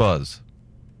Sports Buzz.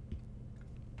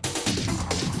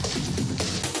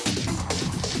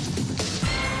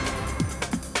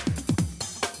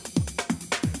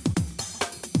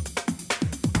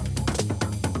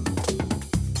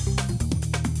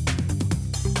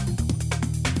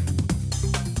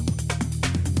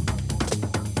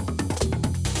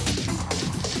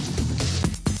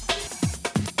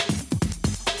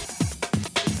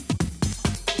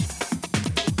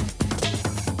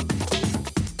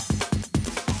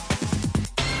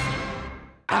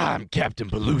 I'm Captain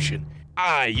Pollution.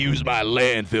 I use my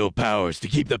landfill powers to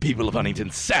keep the people of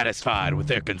Huntington satisfied with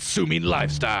their consuming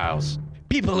lifestyles.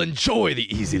 People enjoy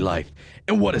the easy life,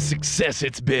 and what a success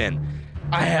it's been.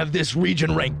 I have this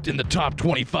region ranked in the top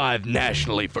 25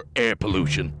 nationally for air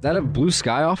pollution. Is that a blue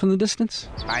sky off in the distance?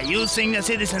 By using the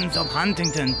citizens of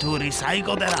Huntington to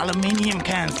recycle their aluminum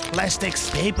cans, plastics,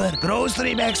 paper,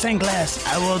 grocery bags, and glass,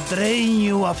 I will drain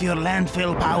you of your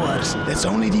landfill powers. That's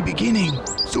only the beginning.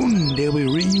 Soon they'll be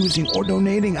reusing or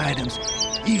donating items,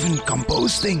 even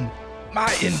composting.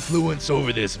 My influence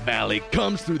over this valley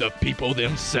comes through the people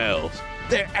themselves.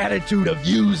 Their attitude of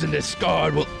use and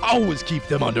discard will always keep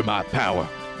them under my power.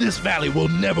 This valley will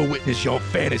never witness your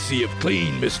fantasy of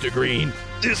clean, Mr. Green.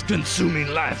 This consuming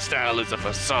lifestyle is a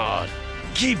facade,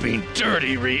 keeping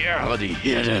dirty reality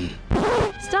hidden.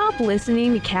 Stop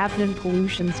listening to Captain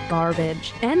Pollution's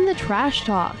garbage. End the trash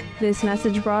talk. This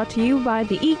message brought to you by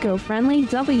the eco-friendly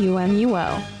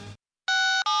WMUL.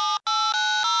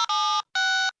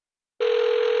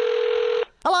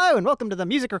 Hello and welcome to the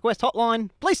music request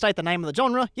hotline. Please state the name of the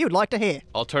genre you'd like to hear.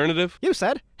 Alternative? You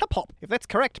said hip-hop. If that's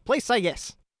correct, please say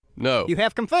yes. No. You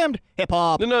have confirmed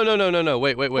hip-hop. No.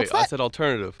 Wait. What's I that? said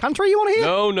alternative. Country you want to hear?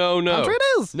 No. Country it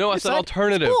is. No, I said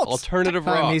alternative. Sports. Alternative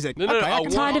Phone rock. music. No.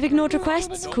 Tired of ignored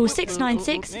requests? Call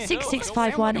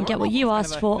 696-6651 and get what you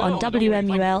asked for on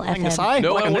WMUL FM.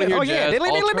 No, I want to hear jazz.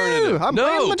 Alternative. I'm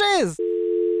playing the jazz.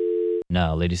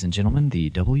 Now, ladies and gentlemen, the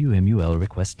WMUL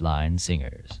request line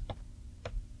singers.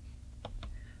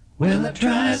 Well, I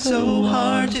try so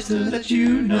hard just to let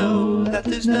you know that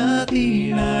there's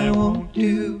nothing I won't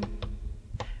do.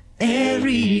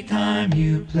 Every time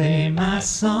you play my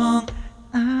song,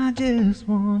 I just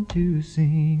want to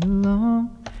sing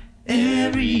along.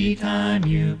 Every time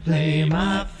you play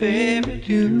my favorite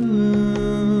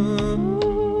tune.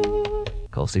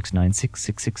 Call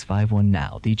 696-6651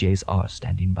 now. DJs are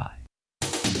standing by.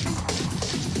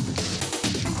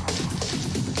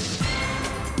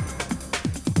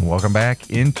 Welcome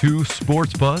back into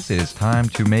Sports Buzz. It is time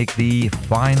to make the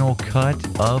final cut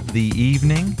of the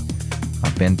evening.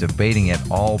 I've been debating it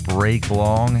all break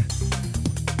long.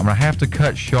 I'm going to have to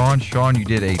cut Sean. Sean, you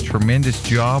did a tremendous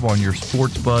job on your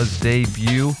Sports Buzz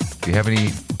debut. Do you have any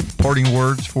parting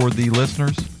words for the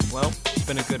listeners? Well, it's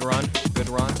been a good run.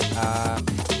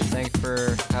 Thanks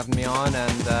for having me on,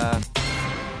 and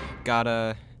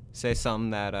gotta say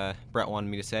something that Brett wanted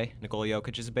me to say. Nikola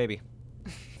Jokic is a baby.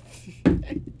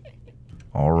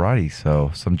 Alrighty, so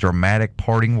some dramatic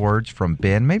parting words from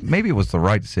Ben. Maybe it was the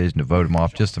right decision to vote him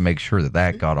off just to make sure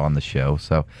that got on the show.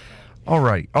 So,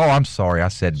 alrighty. Oh, I'm sorry. I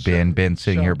said Ben. Ben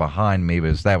sitting here behind me,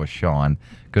 but that was Sean.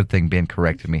 Good thing Ben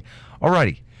corrected me.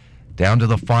 Alrighty, down to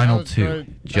the final two.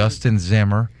 Justin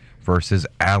Zimmer versus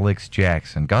Alex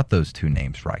Jackson. Got those two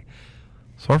names right.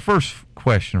 So our first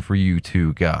question for you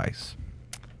two guys.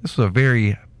 This was a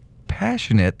very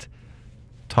passionate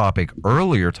topic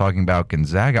earlier talking about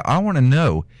Gonzaga. I want to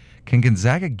know, can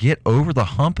Gonzaga get over the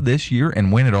hump this year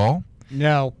and win it all?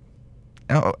 No.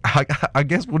 Oh, I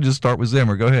guess we'll just start with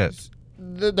Zimmer. Go ahead.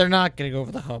 They're not getting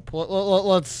over the hump.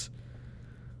 Let's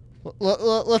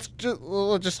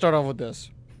just start off with this.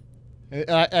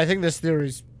 I think this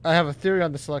theory's. I have a theory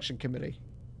on the selection committee.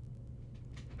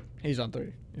 He's on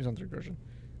three, Christian.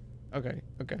 Okay.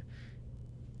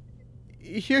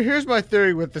 Here's my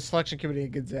theory with the selection committee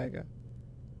at Gonzaga.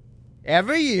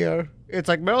 Every year, it's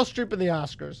like Meryl Streep in the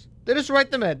Oscars. They just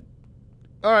write them in.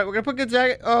 All right, we're going to put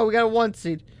Gonzaga. Oh, we got a 1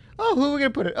 seed. Oh, who are we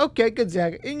going to put it? Okay,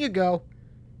 Gonzaga. In you go.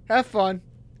 Have fun.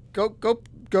 Go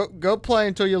play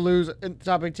until you lose in the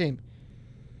topping team.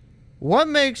 What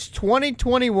makes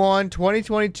 2021,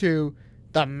 2022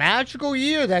 the magical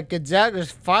year that Gonzaga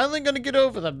is finally going to get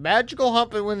over the magical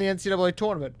hump and win the NCAA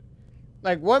tournament?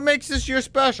 Like, what makes this year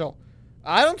special?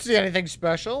 I don't see anything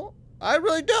special. I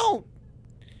really don't.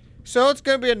 So it's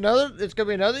gonna be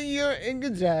another year in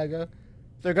Gonzaga.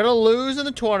 They're gonna lose in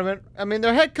the tournament. I mean,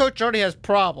 their head coach already has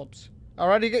problems. All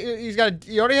right,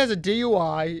 he already has a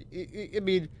DUI. I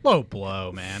mean, low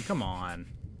blow, man. Come on.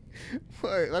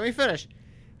 Wait, let me finish.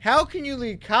 How can you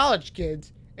lead college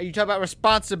kids and you talk about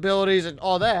responsibilities and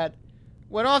all that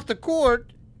when off the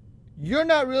court you're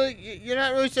not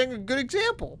really setting a good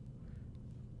example?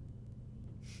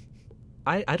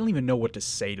 I don't even know what to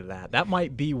say to that. That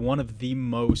might be one of the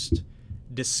most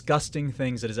disgusting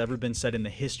things that has ever been said in the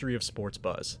history of Sports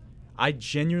Buzz. I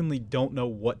genuinely don't know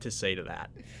what to say to that.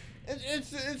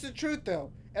 It's the truth,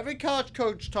 though. Every college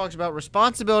coach talks about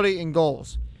responsibility and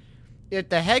goals. If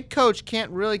the head coach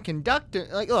can't really conduct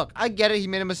it, like, look, I get it. He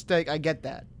made a mistake. I get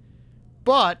that.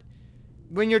 But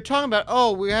when you're talking about,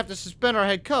 oh, we have to suspend our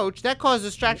head coach, that causes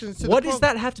distractions to the What does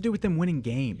that have to do with them winning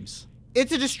games?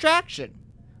 It's a distraction.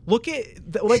 Look at,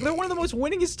 they're one of the most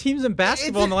winningest teams in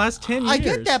basketball in the last 10 years. I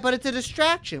get that, but it's a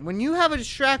distraction. When you have a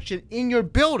distraction in your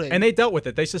building. And they dealt with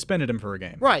it. They suspended him for a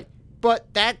game. Right.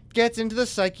 But that gets into the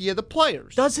psyche of the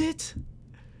players. Does it?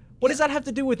 What does that have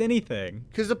to do with anything?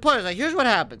 Because the players, like, here's what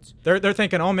happens. They're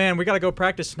thinking, oh, man, we got to go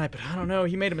practice tonight, but I don't know.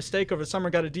 He made a mistake over the summer,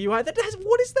 got a DUI.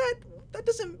 What is that? That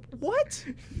doesn't, what?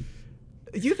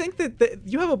 You think that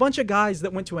you have a bunch of guys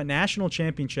that went to a national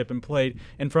championship and played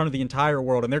in front of the entire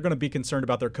world, and they're going to be concerned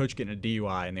about their coach getting a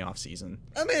DUI in the offseason.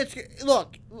 I mean,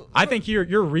 look. I think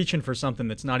you're reaching for something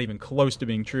that's not even close to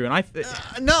being true. And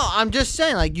no, I'm just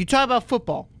saying, like, you talk about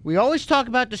football. We always talk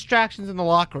about distractions in the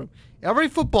locker room. Every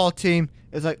football team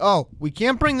is like, oh, we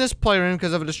can't bring this player in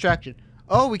because of a distraction.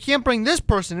 Oh, we can't bring this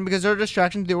person in because they're a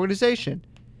distraction to the organization.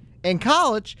 In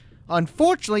college,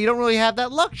 unfortunately, you don't really have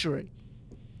that luxury.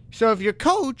 So if your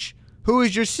coach, who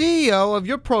is your CEO of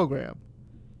your program,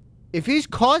 if he's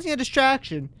causing a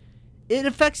distraction, it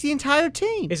affects the entire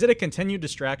team. Is it a continued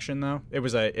distraction, though? It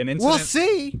was an incident. We'll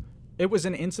see. It was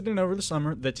an incident over the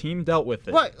summer. The team dealt with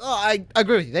it. Right. Oh, I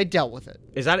agree with you. They dealt with it.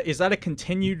 Is that a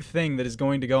continued thing that is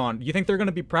going to go on? Do you think they're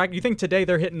going to be you think today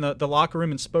they're hitting the locker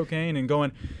room in Spokane and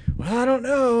going, well, I don't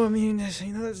know. I mean,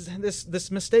 this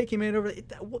mistake he made over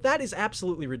that is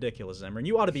absolutely ridiculous, Zimmer. And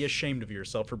you ought to be ashamed of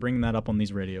yourself for bringing that up on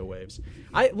these radio waves.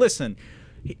 Listen.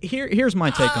 Here's my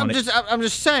take on it. I'm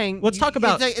just saying. Let's talk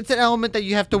about. It's an element that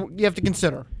you have to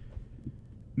consider.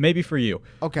 Maybe for you.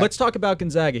 Okay. Let's talk about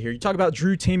Gonzaga here. You talk about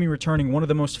Drew Timme returning, one of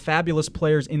the most fabulous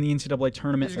players in the NCAA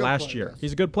tournament last year.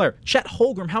 He's a good player. Chet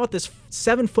Holmgren, how about this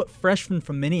 7-foot freshman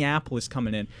from Minneapolis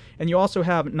coming in? And you also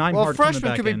have Neinhardt coming back in. Well,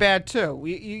 freshmen could be bad too.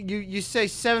 You say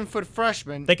 7-foot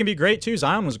freshman. They can be great too.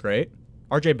 Zion was great.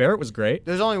 R.J. Barrett was great.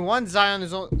 There's only one Zion.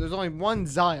 There's only one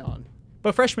Zion.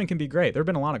 But freshmen can be great. There have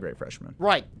been a lot of great freshmen.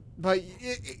 Right. But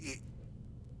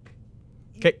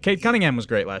Cade Cunningham was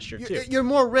great last year, too. You're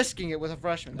more risking it with a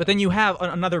freshman. But then you have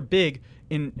another big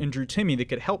in Drew Timme that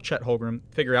could help Chet Holmgren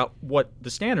figure out what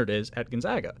the standard is at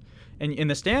Gonzaga.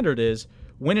 And the standard is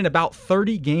winning about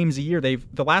 30 games a year.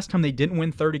 The last time they didn't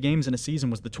win 30 games in a season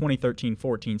was the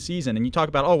 2013-14 season. And you talk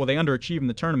about, oh, well, they underachieved in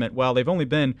the tournament. Well, they've only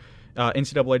been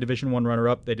NCAA Division I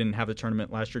runner-up. They didn't have the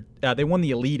tournament last year. They won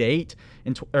the Elite Eight,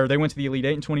 or they went to the Elite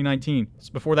Eight in 2019.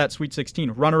 Before that, Sweet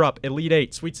 16. Runner-up, Elite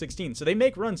Eight, Sweet 16. So they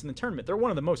make runs in the tournament. They're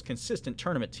one of the most consistent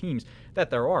tournament teams that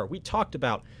there are. We talked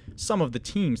about some of the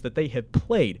teams that they have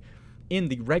played in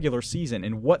the regular season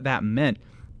and what that meant.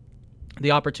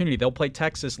 The opportunity. They'll play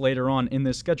Texas later on in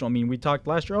this schedule. I mean, we talked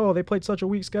last year, they played such a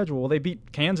weak schedule. Well, they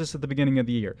beat Kansas at the beginning of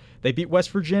the year. They beat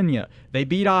West Virginia. They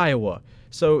beat Iowa.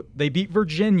 So they beat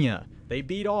Virginia. They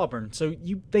beat Auburn. So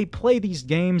they play these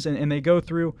games and they go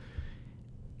through.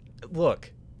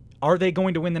 Look, are they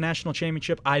going to win the national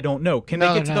championship? I don't know. Can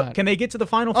they get to the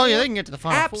Final Four? Oh, yeah, they can get to the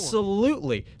Final Four.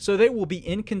 Absolutely. So they will be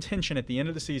in contention at the end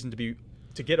of the season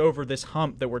to get over this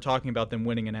hump that we're talking about them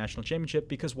winning a national championship.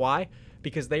 Because why?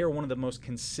 Because they are one of the most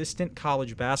consistent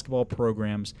college basketball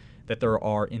programs that there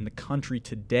are in the country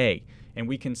today. And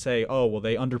we can say, they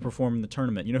underperform in the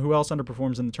tournament. You know who else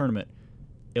underperforms in the tournament?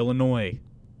 Illinois,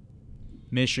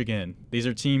 Michigan. These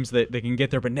are teams that they can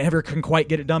get there but never can quite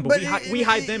get it done. But we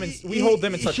hide them and we hold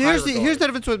them in such high regard. Here's the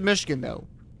difference with Michigan, though.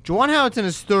 Juwan Howard's in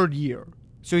his third year,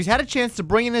 so he's had a chance to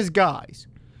bring in his guys.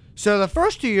 So the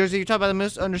first 2 years that you talk about the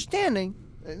misunderstanding,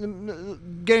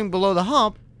 getting below the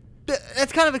hump,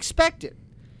 that's kind of expected.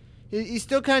 He's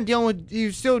still dealing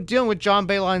with John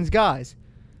Beilein's guys.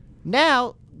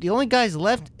 Now the only guys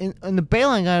left in the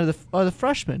Beilein guy are the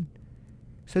freshmen.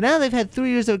 So now they've had 3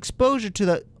 years of exposure to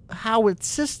the Howard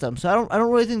system. So I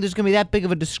don't really think there's going to be that big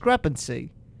of a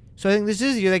discrepancy. So I think this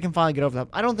is the year they can finally get over them.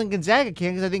 I don't think Gonzaga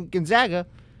can, because I think Gonzaga,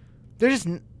 they're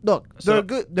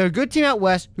a good team out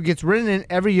west who gets ridden in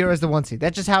every year as the 1 seed.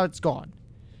 That's just how it's gone.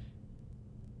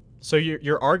 So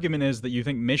your argument is that you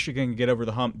think Michigan can get over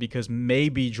the hump because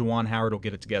maybe Juwan Howard will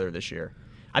get it together this year.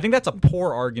 I think that's a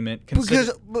poor argument. Because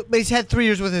he's had 3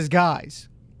 years with his guys.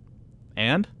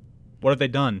 And what have they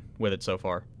done with it so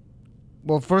far?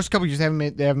 Well, first couple years they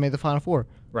haven't made the Final Four.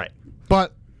 Right.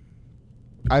 But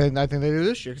I think they do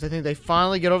this year, because I think they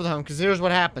finally get over the hump. Because here's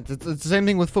what happens: it's the same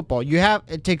thing with football.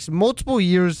 It takes multiple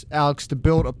years, Alex, to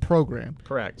build a program.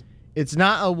 Correct. It's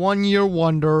not a 1-year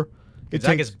wonder.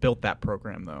 Gonzaga's built that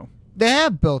program, though. They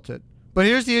have built it, but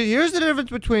here's the difference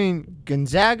between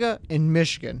Gonzaga and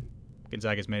Michigan.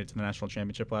 Gonzaga's made it to the national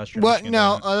championship last year. Well,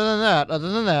 no.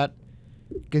 Other than that,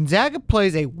 Gonzaga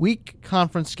plays a weak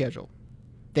conference schedule.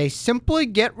 They simply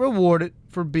get rewarded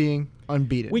for being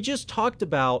unbeaten. We just talked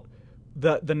about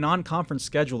the non-conference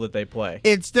schedule that they play.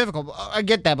 It's difficult. I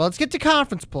get that, but let's get to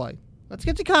conference play.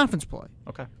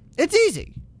 Okay. It's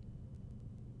easy.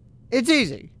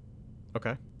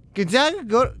 Okay. Gonzaga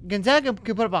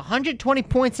can put up 120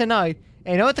 points a night,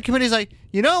 and you know what the committee's like?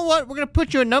 You know what? We're going to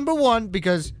put you at number 1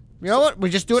 because, you know what? We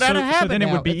just do it out of habit. So then now.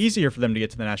 It would be easier for them to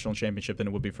get to the national championship than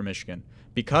it would be for Michigan,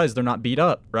 because they're not beat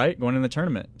up, right, going in the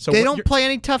tournament. So they don't play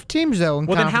any tough teams, though.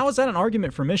 Well, then how is that an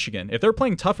argument for Michigan? If they're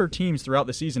playing tougher teams throughout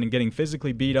the season and getting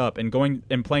physically beat up and going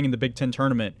and playing in the Big Ten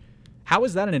tournament, how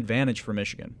is that an advantage for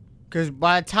Michigan? Because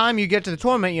by the time you get to the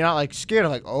tournament, you're not scared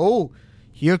of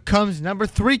here comes number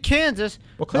 3 Kansas.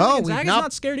 Well, clearly Gonzaga's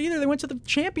not scared either. They went to the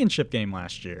championship game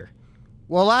last year.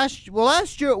 Well, last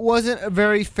year it wasn't a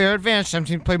very fair advantage. Some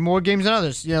teams played more games than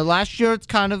others. Last year it's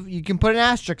kind of, you can put an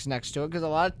asterisk next to it because a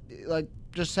lot of,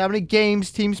 just how many games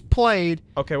teams played.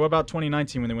 Okay, what about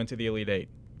 2019 when they went to the Elite Eight?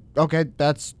 Okay,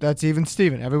 that's even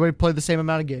Steven. Everybody played the same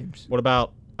amount of games. What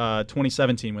about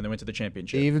 2017 when they went to the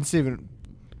championship? Even Steven.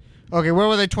 Okay, where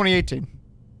were they 2018?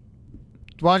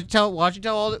 Why don't you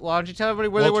tell everybody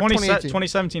where they were 2018?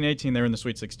 2017-18, they were in the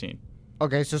Sweet 16.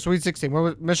 Okay, so Sweet 16. Where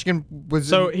was Michigan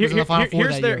was in the Final Four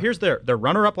that year. Here's their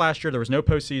runner-up last year. There was no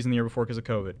postseason the year before because of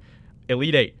COVID.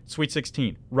 Elite 8, Sweet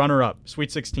 16. Runner-up,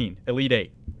 Sweet 16, Elite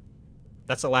 8.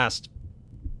 That's to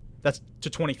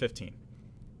 2015.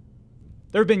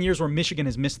 There have been years where Michigan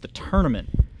has missed the tournament.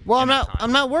 Well,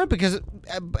 I'm not worried because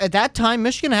at that time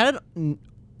Michigan had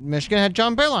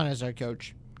John Beilein as their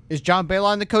coach. Is John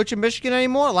Beilein the coach of Michigan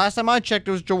anymore? Last time I checked,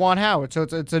 it was Juwan Howard. So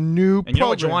it's a new program. And you know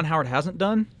what Juwan Howard hasn't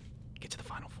done? Get to the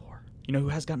Final Four. You know who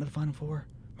has gotten to the Final Four?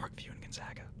 Mark Few and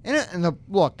Gonzaga.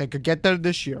 Look, they could get there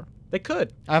this year. They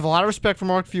could. I have a lot of respect for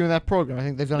Mark Few in that program. I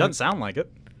think they've done. Doesn't sound like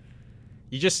it.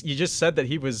 You just said that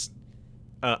he was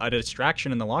a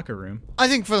distraction in the locker room. I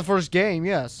think for the first game,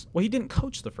 yes. Well, he didn't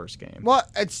coach the first game. Well,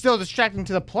 it's still distracting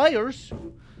to the players.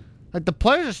 The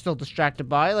players are still distracted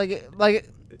by it.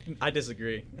 I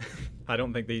disagree. I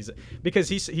don't think because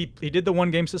he did the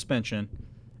 1 game suspension,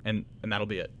 and that'll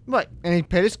be it. Right, and he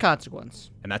paid his consequence.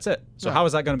 And that's it. So how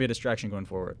is that going to be a distraction going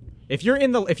forward? If you're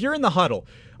in the huddle,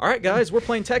 all right, guys, we're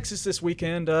playing Texas this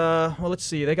weekend. Well, let's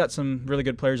see. They got some really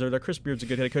good players over there. Chris Beard's a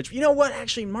good head coach. You know what?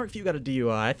 Actually, Mark Few got a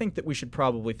DUI. I think that we should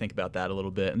probably think about that a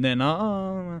little bit. And then,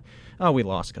 we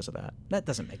lost because of that. That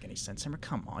doesn't make any sense, Simmer.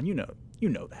 Come on, you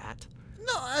know that.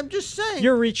 No, I'm just saying.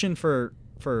 You're reaching for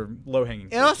low-hanging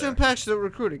fruit. It also there. impacts the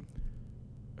recruiting.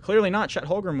 Clearly not. Chet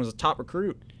Holmgren was a top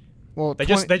recruit. Well, they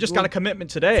just got a commitment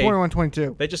today.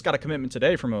 21-22. They just got a commitment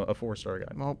today from a 4-star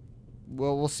guy.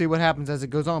 Well, we'll see what happens as it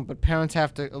goes on, but parents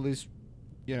have to at least,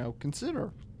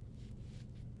 consider.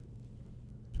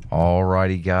 All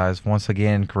righty, guys. Once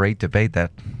again, great debate.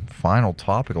 That final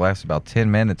topic lasted about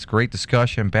 10 minutes. Great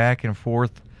discussion back and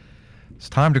forth. It's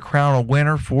time to crown a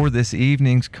winner for this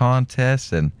evening's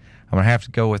contest, and I'm going to have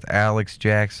to go with Alex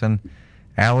Jackson.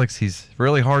 Alex, he's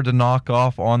really hard to knock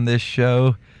off on this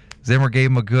show. Zimmer gave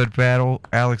him a good battle.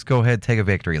 Alex, go ahead, take a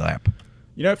victory lap.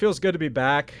 It feels good to be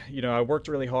back. I worked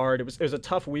really hard. It was a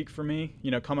tough week for me,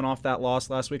 coming off that loss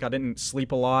last week. I didn't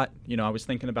sleep a lot. I was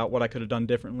thinking about what I could have done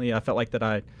differently. I felt like that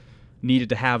I needed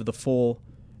to have the full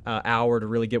hour to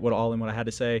really get what I had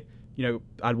to say.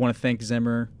 I'd want to thank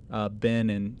Zimmer,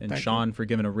 Ben, and Sean for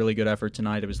giving a really good effort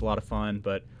tonight. It was a lot of fun,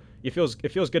 but it feels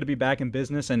good to be back in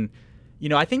business. And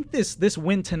I think this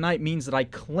win tonight means that I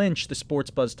clinch the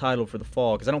Sportsbuzz title for the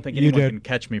fall, because I don't think anyone can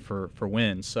catch me for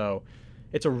wins. So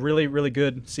it's a really, really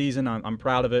good season. I'm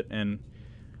proud of it, and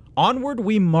onward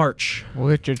we march. We'll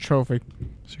hit your trophy.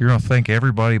 So you're going to thank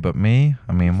everybody but me?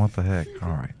 I mean, what the heck?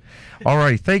 All right. All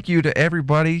right. Thank you to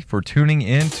everybody for tuning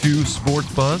in to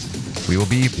Sports Buzz. We will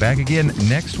be back again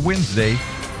next Wednesday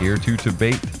here to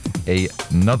debate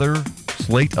another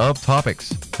slate of topics.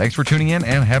 Thanks for tuning in,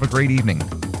 and have a great evening.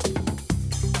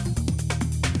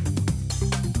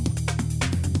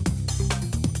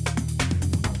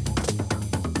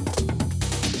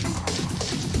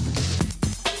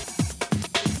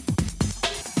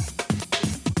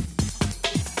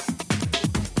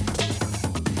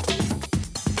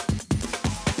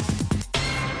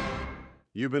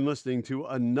 You've been listening to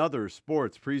another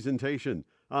sports presentation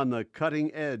on the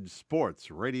Cutting Edge Sports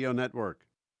Radio Network.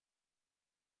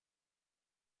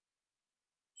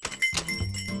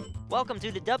 Welcome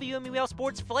to the WMUL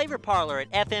Sports Flavor Parlor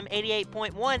at FM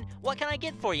 88.1. What can I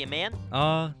get for you, man?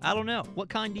 I don't know. What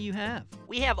kind do you have?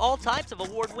 We have all types of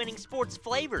award-winning sports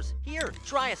flavors. Here,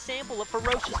 try a sample of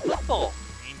Ferocious Football.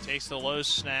 Green takes the low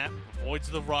snap, avoids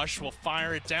the rush, will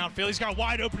fire it downfield. He's got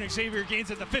wide open Xavier Gaines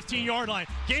at the 15-yard line.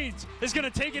 Gaines is going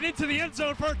to take it into the end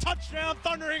zone for a touchdown,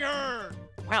 Thundering Herd.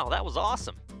 Wow, that was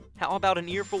awesome. How about an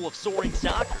earful of soaring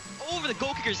soccer? Over the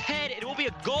goal kicker's head, it will be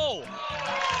a goal.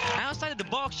 Outside of the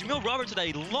box, Jamil Roberts with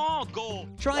a long goal.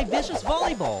 Try vicious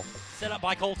volleyball. Set up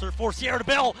by Coulter for Sierra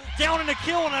Bell. Down in a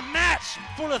kill and a match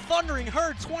for the Thundering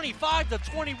Herd,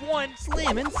 25-21.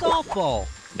 Slamming softball.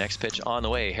 Next pitch on the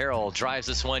way. Harrell drives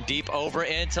this one deep over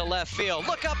into left field.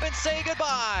 Look up and say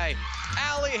goodbye.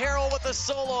 Allie Harrell with a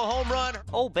solo home run.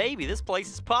 Oh, baby, this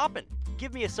place is popping.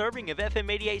 Give me a serving of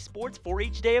FM 88 Sports for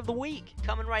each day of the week.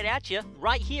 Coming right at you,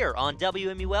 right here on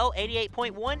WMUL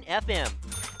 88.1 FM.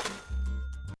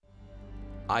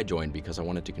 I joined because I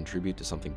wanted to contribute to something